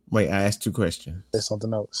 Wait, I asked two questions. There's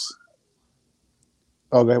something else.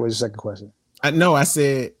 Okay, what's your second question? I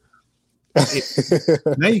said.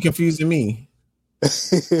 Now you're confusing me. I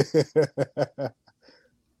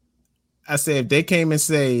said if they came and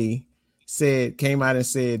came out and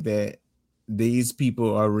said that these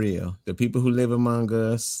people are real, the people who live among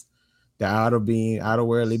us, the outer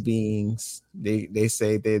worldly beings, they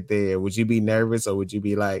say they're there. Would you be nervous, or would you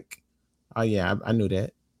be like, oh yeah, I knew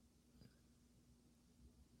that?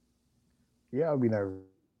 Yeah, I'd be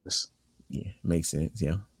nervous. Yeah, makes sense.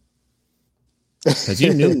 Yeah, because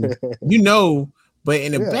you knew, but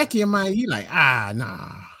in the back of your mind, you like,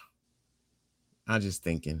 nah. I'm just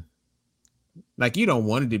thinking. Like, you don't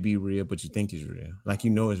want it to be real, but you think it's real. Like, you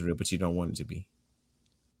know it's real, but you don't want it to be.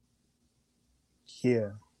 Yeah.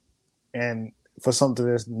 And for something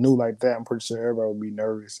that's new like that, I'm pretty sure everybody would be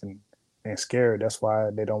nervous and scared. That's why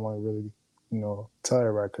they don't want to really, tell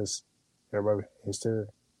everybody, because everybody is scared.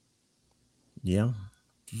 Yeah.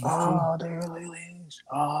 Oh, they're aliens.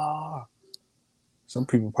 Oh. Some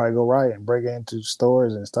people probably go riot and break into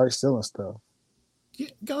stores and start stealing stuff. Yeah,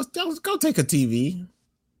 go take a TV.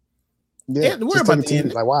 Yeah, worry about the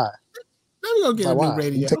TV. Like, why? Let me go get a new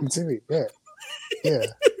radio. You take the TV. Yeah.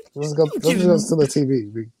 Let's go steal the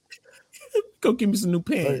TV. Go get me some new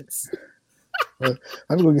pants. Let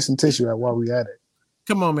me go get some tissue while we at it.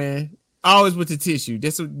 Come on, man. Always with the tissue.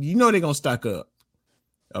 That's what, they're gonna stock up.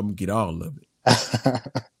 I'm gonna get all of it.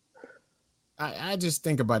 I just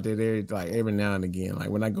think about that every now and again.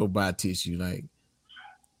 Like, when I go buy tissue, like,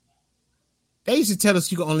 they used to tell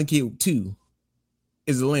us you can only get 2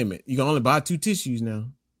 is the limit. You can only buy 2 tissues now.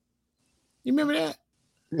 You remember that?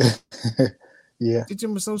 Yeah. That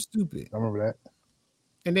was so stupid. I remember that.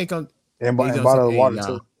 And they come and bottle of water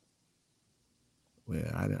too.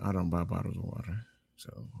 Well, I don't buy bottles of water.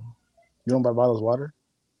 So you don't buy bottles of water?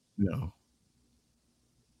 No.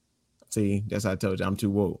 See, that's how I told you. I'm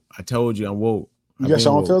too woke. I told you I'm woke. You got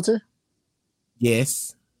your own filter?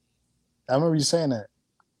 Yes. I remember you saying that.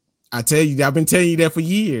 I tell you, I've been telling you that for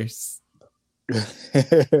years.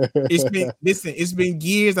 It's been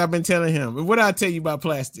years I've been telling him. And what do I tell you about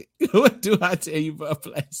plastic? What do I tell you about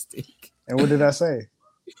plastic? And what did I say?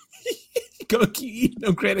 Go keep eating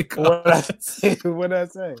them credit cards. What did I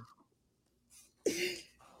say?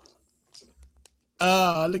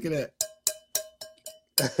 Oh, look at that.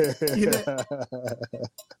 You hear that?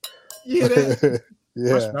 You hear that?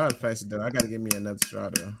 Yeah. My straw is plastic though. I gotta get me another straw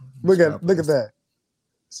though. Look at that.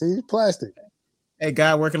 See, plastic. Hey,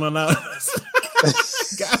 guy working on us.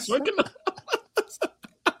 Guy's working on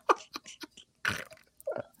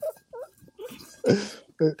us.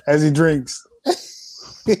 As he drinks.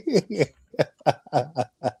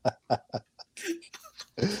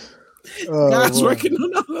 God's working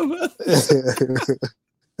on all of us.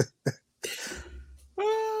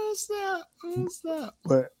 Stop.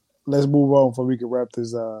 But let's move on before we can wrap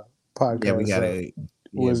this podcast. Yeah, we gotta. It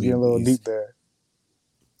was getting a little deep there.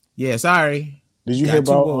 Yeah, sorry. Did you hear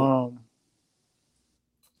about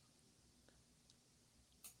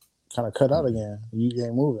kind of cut out again? You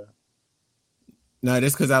ain't moving. No,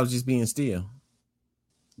 that's because I was just being still.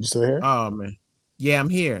 You still here? Oh man. Yeah, I'm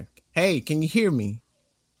here. Hey, can you hear me?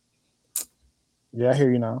 Yeah, I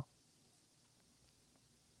hear you now.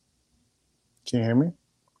 Can you hear me?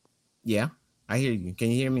 Yeah, I hear you. Can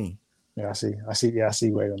you hear me? Yeah, I see. Yeah, I see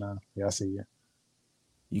you right now. Yeah, I see you.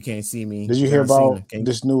 You can't see me. Did you hear about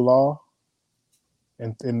this new law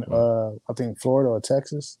in I think Florida or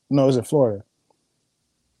Texas? No, it's in Florida.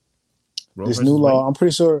 This new law, I'm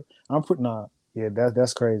pretty sure. Nah. Yeah,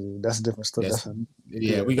 that's crazy. That's a different story.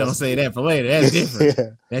 We're gonna say that for later. That's different. Yeah.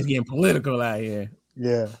 That's getting political out here.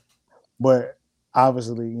 Yeah, but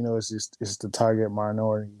obviously, it's the target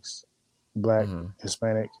minorities, Black,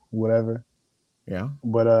 Hispanic, whatever. Yeah.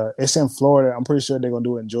 But it's in Florida. I'm pretty sure they're gonna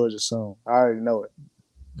do it in Georgia soon. I already know it.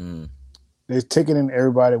 They're ticketing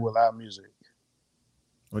everybody with loud music.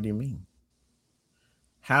 What do you mean?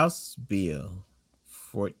 House Bill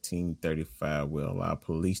 1435 will allow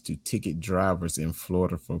police to ticket drivers in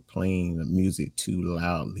Florida for playing the music too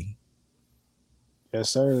loudly. Yes,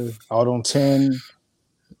 sir. All them 10,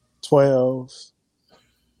 12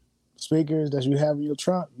 speakers that you have in your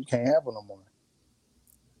trunk, you can't have them no more.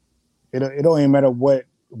 It don't even matter what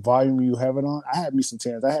volume you have it on. I had me some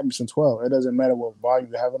 10s. I had me some 12. It doesn't matter what volume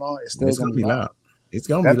you have it on. It's still going to be loud. It's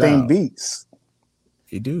going to be loud. That thing beats.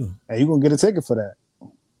 It do. And you're going to get a ticket for that.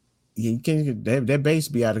 Yeah, you can't. That bass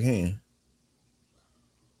be out of hand.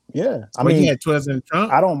 Yeah, I mean, you had 12s in the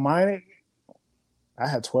trunk. I don't mind it. I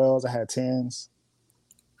had 12s. I had 10s.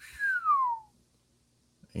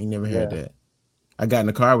 I ain't never had that. I got in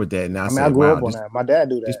the car with that, and I grew up on that. My dad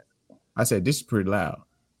do that. I said, "This is pretty loud."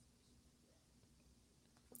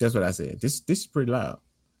 That's what I said. This is pretty loud.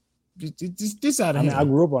 This out of hand. I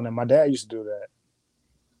grew up on that. My dad used to do that.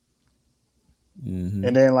 Mm-hmm.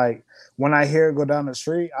 And then, like, when I hear it go down the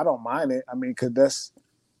street, I don't mind it. I mean, because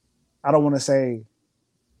I don't want to say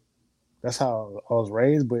that's how I was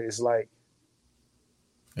raised, but it's like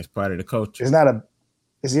it's part of the culture. It's part of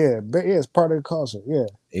the culture. Yeah,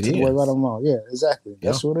 it is. Right along. Yeah, exactly.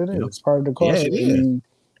 That's what it is. It's part of the culture. Yeah, it is. I mean,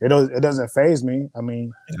 it doesn't faze me. I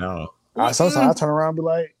mean, no. Sometimes I turn around and be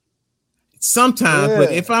like. Sometimes,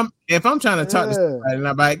 but if I'm trying to talk to somebody and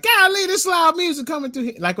I'm like, golly, this loud music coming through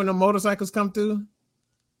here. Like when the motorcycles come through.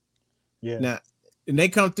 Yeah. Now, and they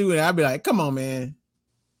come through and I'll be like, come on, man.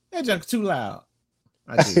 That junk's too loud.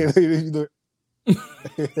 I do. You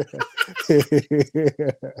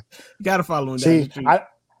gotta follow them down.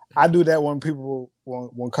 I do that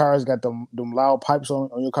when cars got them loud pipes on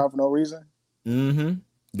your car for no reason. Mm-hmm.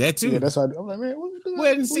 That too. Yeah, that's what I do. I'm like, man, what you doing?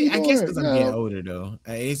 Well, see, I guess because I'm getting older though.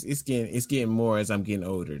 It's getting more as I'm getting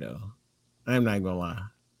older though. I'm not gonna lie,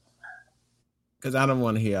 because I don't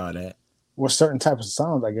want to hear all that. Well, certain types of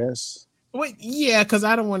sounds, I guess. Wait, yeah, because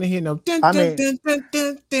I don't want to hear no. That's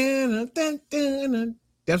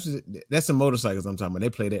the motorcycles I'm talking about. They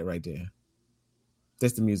play that right there.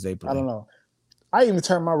 That's the music they play. I don't know. I even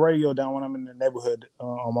turn my radio down when I'm in the neighborhood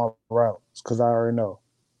on my routes because I already know.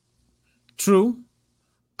 True.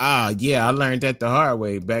 Yeah, I learned that the hard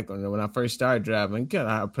way back when I first started driving.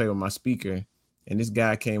 I play with my speaker, and this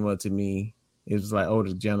guy came up to me. It was like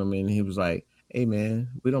older gentleman. He was like, "Hey man,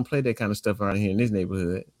 we don't play that kind of stuff around here in this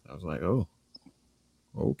neighborhood." I was like, "Oh,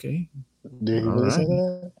 okay." Did he really say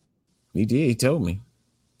that? He did. He told me.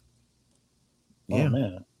 Yeah,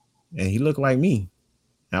 man, and he looked like me.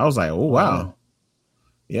 And I was like, "Oh wow,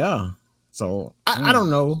 yeah." So I don't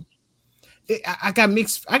know. I got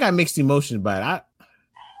mixed emotions about it.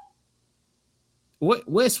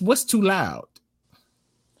 what's too loud?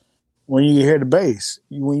 When you hear the bass,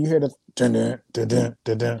 when you hear the dun dun dun dun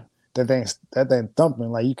dun dun, that thing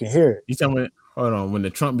thumping, like you can hear it. You talking about, hold on, when the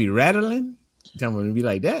trunk be rattling? You talking about it be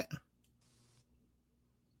like that?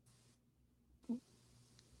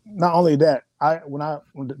 Not only that,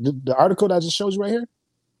 when the article that I just showed you right here,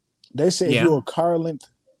 they say if you're a car length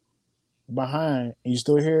behind and you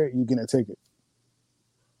still hear it, you get a ticket.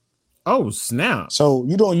 Oh snap! So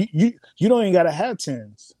you don't even gotta have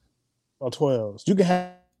 10s or 12s. You can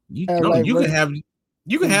have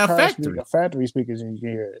you can have factory speakers and you can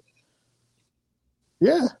hear it.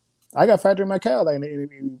 Yeah, I got factory in my car. Like,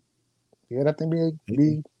 yeah, that thing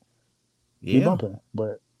be bumping,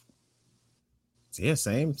 but yeah,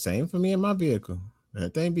 same for me in my vehicle.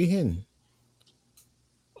 That thing be hitting.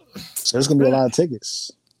 So there's gonna be a lot of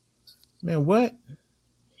tickets. Man, what?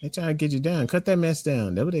 They trying to get you down. Cut that mess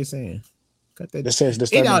down. That's what they saying. Cut that.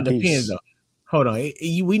 It all depends though. Hold on,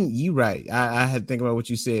 you right. I had to think about what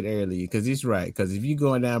you said earlier because it's right. Because if you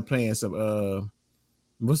going down playing some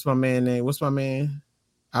what's my man name? What's my man?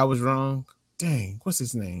 I was wrong. Dang, what's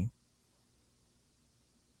his name?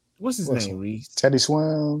 What's his name, Reese? Teddy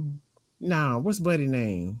Swim. Nah, what's Buddy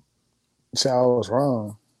name? He said I was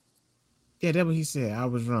wrong. Yeah, that's what he said. I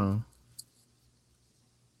was wrong.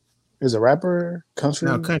 Is a rapper, country?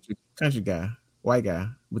 No, country guy, white guy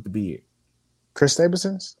with the beard. Chris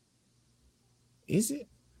Stapleton's? Is it?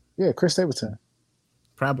 Yeah, Chris Stapleton.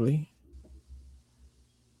 Probably.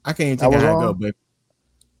 I can't even think of how it go, but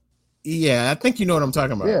yeah, I think you know what I'm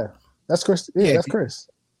talking about. Yeah, that's Chris. Yeah, that's Chris.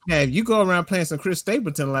 Yeah, if you go around playing some Chris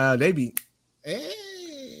Stapleton loud, they be,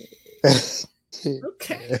 hey,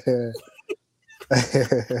 okay.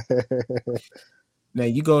 Now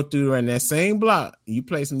you go through in that same block, you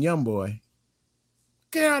play some Young Boy.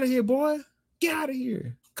 Get out of here, boy! Get out of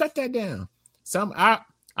here! Cut that down. I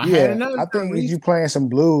had another. I think if you playing some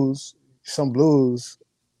blues,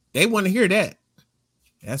 they want to hear that.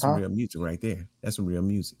 That's some real music right there. That's some real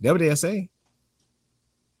music. That's what they'll say.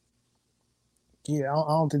 Yeah, I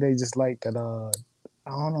don't think they just like that. I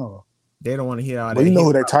don't know. They don't want to hear all that. But you know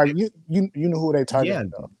who they target. You know who they target. Yeah,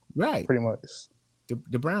 though. Right. Pretty much.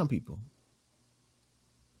 The brown people.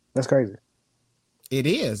 That's crazy. It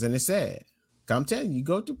is, and it's sad. I'm telling you,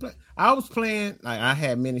 go to play. I was playing, like I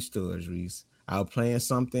had many stores, Reese. I was playing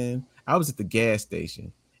something. I was at the gas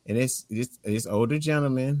station, and this older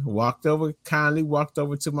gentleman kindly walked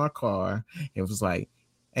over to my car and was like,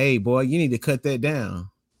 "Hey, boy, you need to cut that down."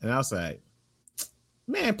 And I was like,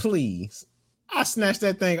 "Man, please." I snatched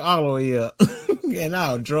that thing all the way up, and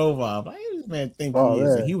I drove off. Like, this man think he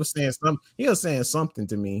is. And he was saying something. He was saying something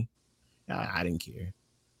to me. I didn't care.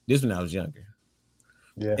 This when I was younger.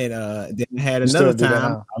 Yeah. And then I had another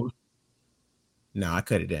time. I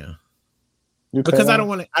cut it down. Because I don't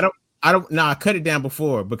want to. I cut it down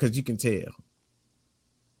before because you can tell.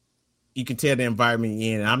 You can tell the environment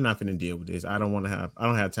you're in. I'm not going to deal with this. I don't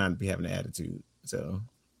have time to be having an attitude. So,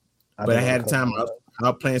 but I had a time. I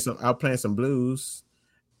was playing some blues.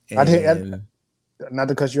 And not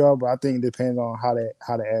to cut you off, but I think it depends on how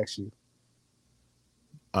they ask you.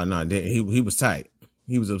 Oh no, he was tight.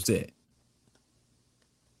 He was upset.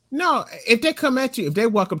 No, if they come at you, if they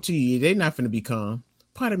walk up to you, they're not going to be calm.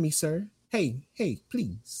 Pardon me, sir. Hey,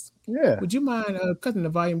 please. Yeah. Would you mind cutting the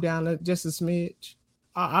volume down just a smidge?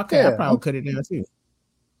 I'll probably cut it down too.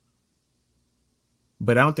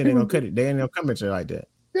 But I don't think they're gonna cut it. They ain't gonna come at you like that.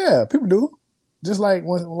 Yeah, people do. Just like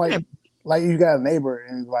like you got a neighbor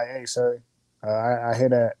and like, hey, sir, I hear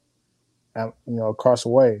that, across the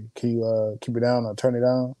way. Can you keep it down or turn it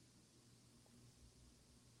down?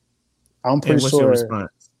 I'm pretty what's sure. Your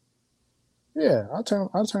response? Yeah, I'll turn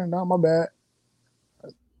it down. My bad.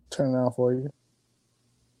 I'll turn it down for you.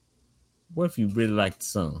 What if you really like the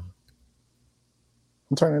song?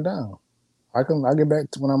 I'm turning it down. I'll get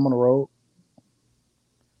back to when I'm on the road.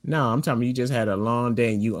 No, I'm talking about you just had a long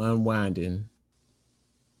day and you unwinding.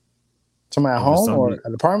 Somebody at home or at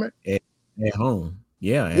the apartment? At home.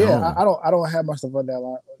 Yeah. Home. I don't have my stuff on that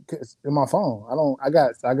line in my phone. I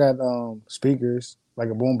got speakers like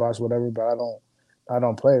a boombox, whatever, but I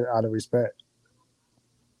don't play it out of respect.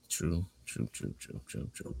 True.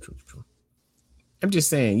 I'm just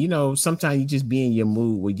saying, sometimes you just be in your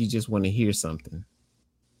mood where you just want to hear something.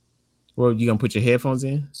 Well, you gonna put your headphones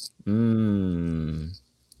in?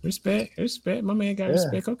 Respect. My man got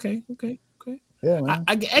respect. Okay. Yeah, man.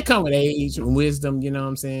 I come with age and wisdom. You know what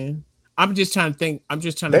I'm saying? I'm just trying to think. They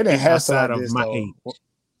didn't have outside of my though, age.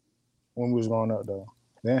 When we was growing up, though.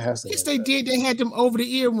 They didn't have stuff. Yes, they did. They had them over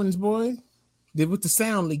the ear ones, boy. With the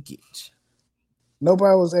sound leakage.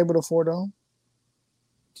 Nobody was able to afford them.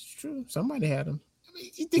 It's true. Somebody had them.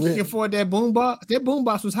 You think you can afford that boombox? That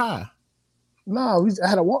boombox was high. No, I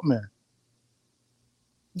had a Walkman.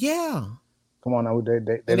 Yeah. Come on now, they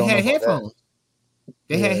don't had know headphones. That.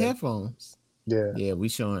 They had headphones. Yeah. Yeah, we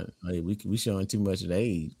showing we showing too much of the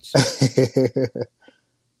age.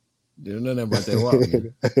 They don't know nothing about that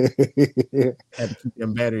Walkman. Had to keep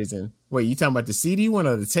them batteries in. Wait, you talking about the CD one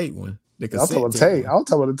or the tape one? The cassette I'm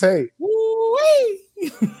talking about the tape. Woo-wee.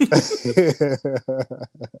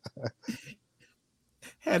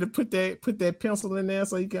 Had to put that pencil in there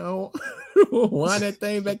so you can wind that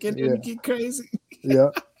thing back in there and get crazy. Yeah.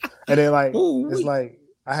 And then it's like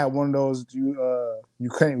I had one of those you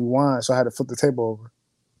can't rewind, so I had to flip the tape over.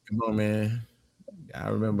 Come on, man. I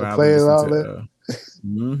remember I play was listening to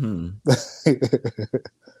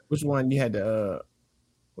which one you had to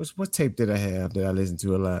what tape did I have that I listened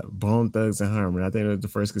to a lot? Bone Thugs and Harmony. I think it was the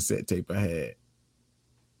first cassette tape I had.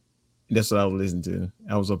 That's what I was listening to.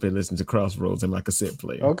 I was up there listening to Crossroads in my cassette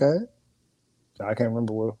player. Okay. I can't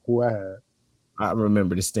remember who I had. I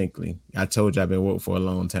remember distinctly. I told you I've been woke for a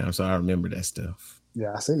long time, so I remember that stuff.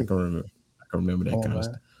 Yeah, I see. I can remember that kind of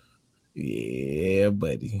stuff. Yeah,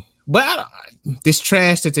 buddy. But this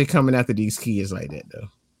trash that they're coming after these kids like that, though.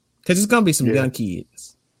 Because it's going to be some young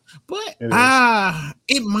kids. But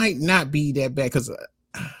it might not be that bad because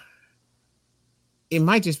it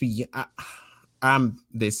might just be.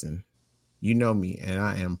 Listen, you know me, and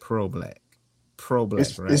I am pro-black. Pro-black,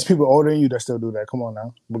 right? It's people older than you that still do that. Come on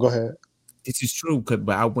now. But go ahead. This is true,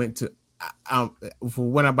 but I went to. For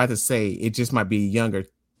what I'm about to say, it just might be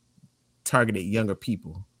targeted younger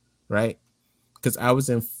people, right? Because I was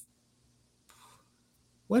in.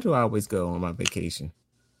 Where do I always go on my vacation?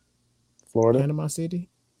 Florida, Panama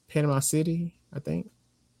City, I think.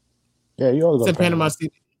 Yeah, you always go to Panama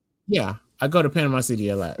City. Yeah, I go to Panama City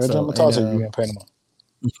a lot. Every time I talk to you in Panama.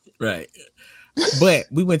 Right. But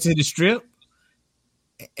we went to the Strip,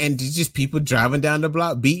 and just people driving down the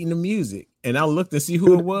block beating the music, and I looked to see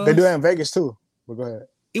who it was. They do that in Vegas too. But go ahead.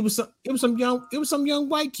 It was some young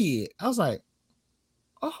white kid. I was like,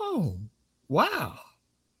 oh wow,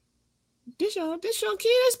 this young kid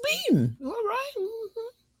is beating. All right. Mm-hmm.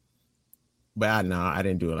 But I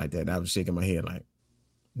didn't do it like that. I was shaking my head like,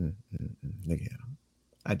 look at him.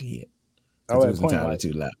 I did. I was entirely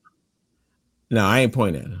too loud. No, I ain't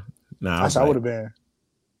pointing at him. No, I would have been.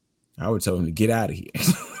 I would tell him to get out of here.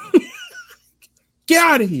 Get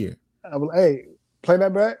out of here. I was like, hey, play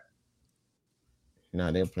that back.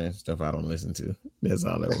 No, they're playing stuff I don't listen to. That's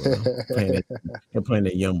all it was. They're playing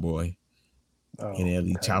that Young Boy and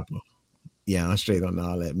Ellie Chopper. Yeah, I'm straight on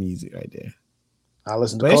all that music right there. I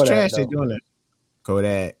listen to Kodak. But it's trash though. they're doing that.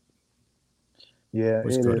 Kodak. Yeah,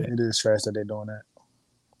 it is trash that they're doing that.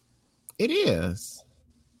 It is.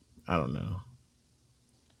 I don't know.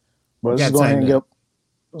 But let's go ahead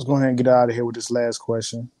and get out of here with this last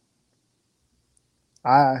question.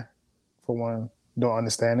 I, for one, don't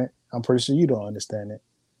understand it. I'm pretty sure you don't understand it.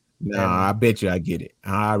 No, I bet you I get it.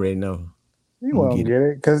 I already know. You won't get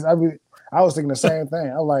it because I was thinking the same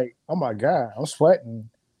thing. I was like, oh my God, I'm sweating.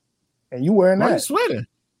 And you wearing that.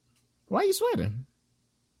 Why you sweating?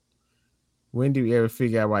 When do you ever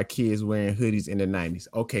figure out why kids wearing hoodies in the 90s?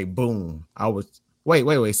 Okay, boom. I was wait.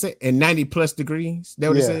 In 90 plus degrees? That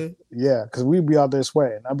what it said? Yeah, because we'd be out there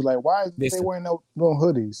sweating. I'd be like, why are they wearing no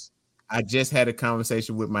hoodies? I just had a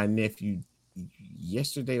conversation with my nephew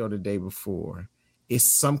yesterday or the day before.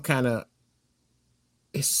 It's something. What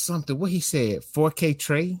he said, 4K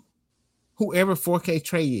Trey. Whoever 4K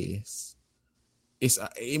Trey is, it's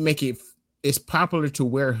popular to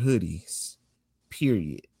wear hoodies.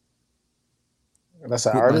 Period. That's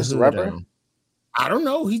an artist, rapper. I don't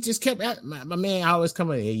know. He just kept my man always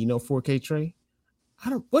coming. Hey, 4K Trey.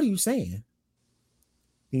 What are you saying?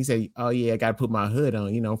 He said, "Oh yeah, I got to put my hood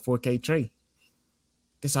on." 4K Trey.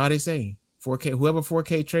 That's all they say. 4K. Whoever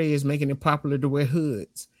 4K Trey is making it popular to wear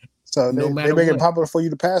hoods. So they make it popular for you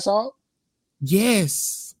to pass out?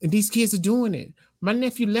 Yes. And these kids are doing it. My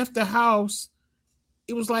nephew left the house.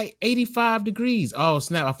 It was like 85 degrees. Oh,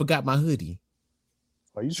 snap. I forgot my hoodie.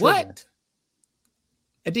 Are you what?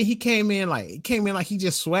 And then he came in like he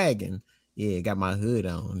just swagging. Yeah, got my hood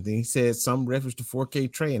on. Then he said some reference to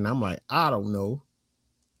 4K Trey. And I'm like, I don't know.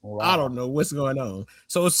 Wow. I don't know what's going on.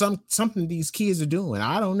 So it's something these kids are doing.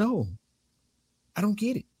 I don't know. I don't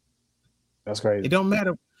get it. That's crazy. It don't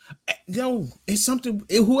matter. Yo, it's something.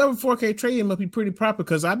 Whoever 4K Trey it must be pretty proper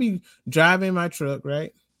because I be driving my truck,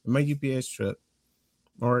 right? My UPS truck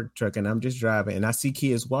or truck, and I'm just driving, and I see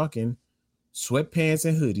kids walking, sweatpants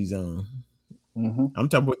and hoodies on. Mm-hmm. I'm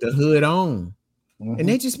talking about the hood on, and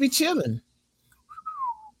they just be chilling,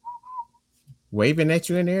 waving at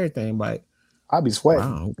you and everything. Like I be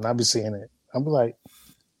sweating, and I be seeing it. I'm like,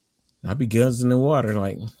 I be guns in the water,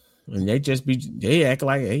 like, and they act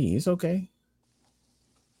like, hey, it's okay.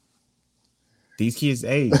 These kids,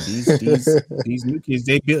 hey, these new kids,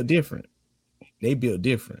 they built different. They built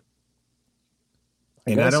different,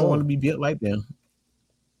 and I don't want to be built like them.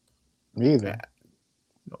 Me either.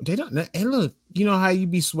 They don't. And look, you know how you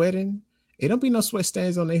be sweating? It don't be no sweat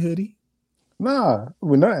stains on their hoodie. Nah,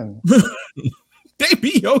 with nothing. They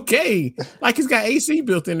be okay. Like it's got AC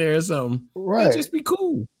built in there or something. Right. They just be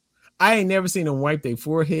cool. I ain't never seen them wipe their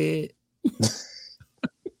forehead.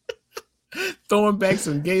 Throwing back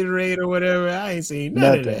some Gatorade or whatever. I ain't seen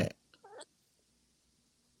none of that.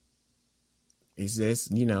 It's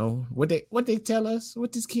just, you know, what they tell us,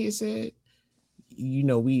 what this kid said. You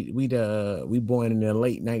know, we born in the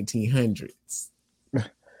late 1900s.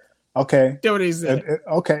 Okay. That's what they said.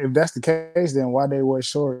 Okay, if that's the case, then why they wear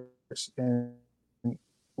shorts and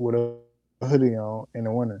with a hoodie on in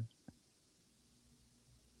the winter?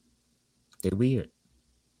 They're weird.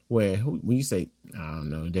 Well, when you say, I don't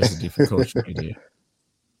know, that's a different culture right there.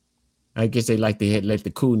 I guess they like to let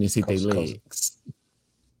the coolness hit their legs.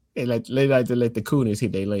 They like to let the coolness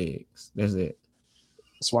hit their legs. That's it.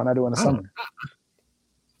 That's why not do in the summer.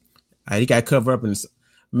 You got to cover up.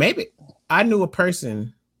 Maybe I knew a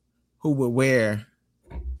person who would wear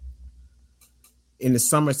in the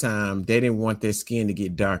summertime. They didn't want their skin to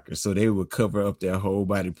get darker, so they would cover up their whole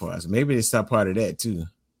body parts. Maybe it's a part of that too.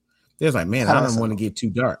 They was like, man, I don't want to get too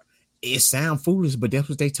dark. It sounds foolish, but that's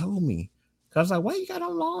what they told me. I was like, why you got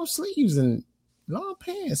on long sleeves and long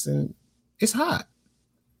pants and it's hot?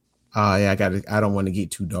 Oh yeah, I don't want to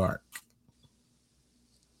get too dark.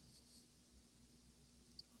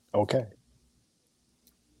 Okay.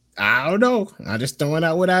 I don't know. I just throwing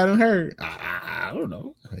out what I done heard. I don't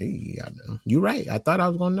know. Hey, you're right. I thought I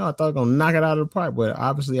was gonna know. I thought I was gonna knock it out of the park, but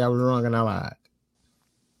obviously I was wrong and I lied.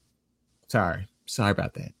 Sorry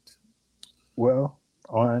about that. Well,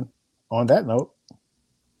 on that note,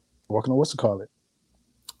 welcome to what you call it.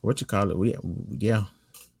 Yeah.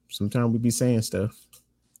 Sometimes we be saying stuff.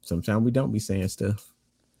 Sometimes we don't be saying stuff.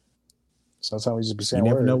 Sometimes we just be saying you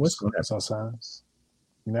never words. Know what's going to happen. Sometimes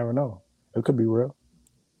you never know. It could be real.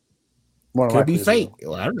 More could be fake.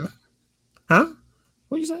 Well, I don't know. Huh?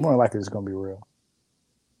 What you say? More likely it's gonna be real.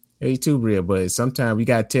 It's too real, but sometimes we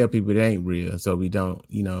gotta tell people it ain't real, so we don't.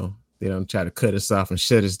 You know, they don't try to cut us off and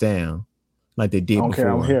shut us down like they did before. Care,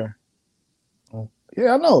 I'm here.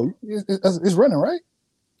 Yeah, I know. It's running, right?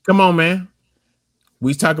 Come on, man.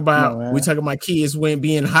 We talk about kids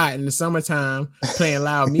being hot in the summertime, playing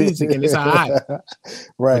loud music, and it's all right.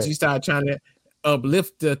 Right. But you start trying to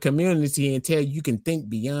uplift the community and tell you can think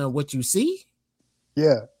beyond what you see.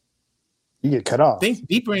 Yeah. You get cut off. Think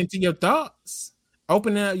deeper into your thoughts.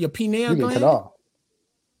 Open up your pineal gland. You get cut off.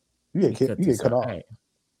 You get cut off. Right.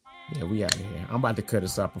 Yeah, we out of here. I'm about to cut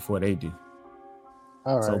us off before they do.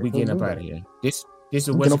 All right. So we getting up out of here. This is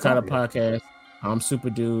What's It Called podcast. I'm Super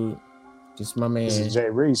Dude. Just my man. This is Jay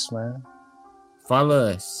Reese, man. Follow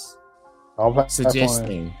us. All suggest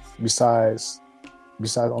things. Besides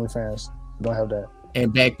OnlyFans. Don't have that.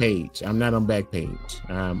 And Backpage. I'm not on Backpage.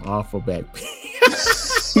 I'm off of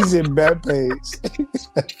Backpage. He's in Backpage.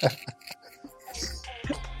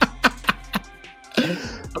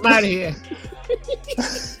 I'm out of here.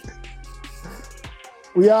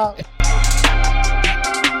 We out.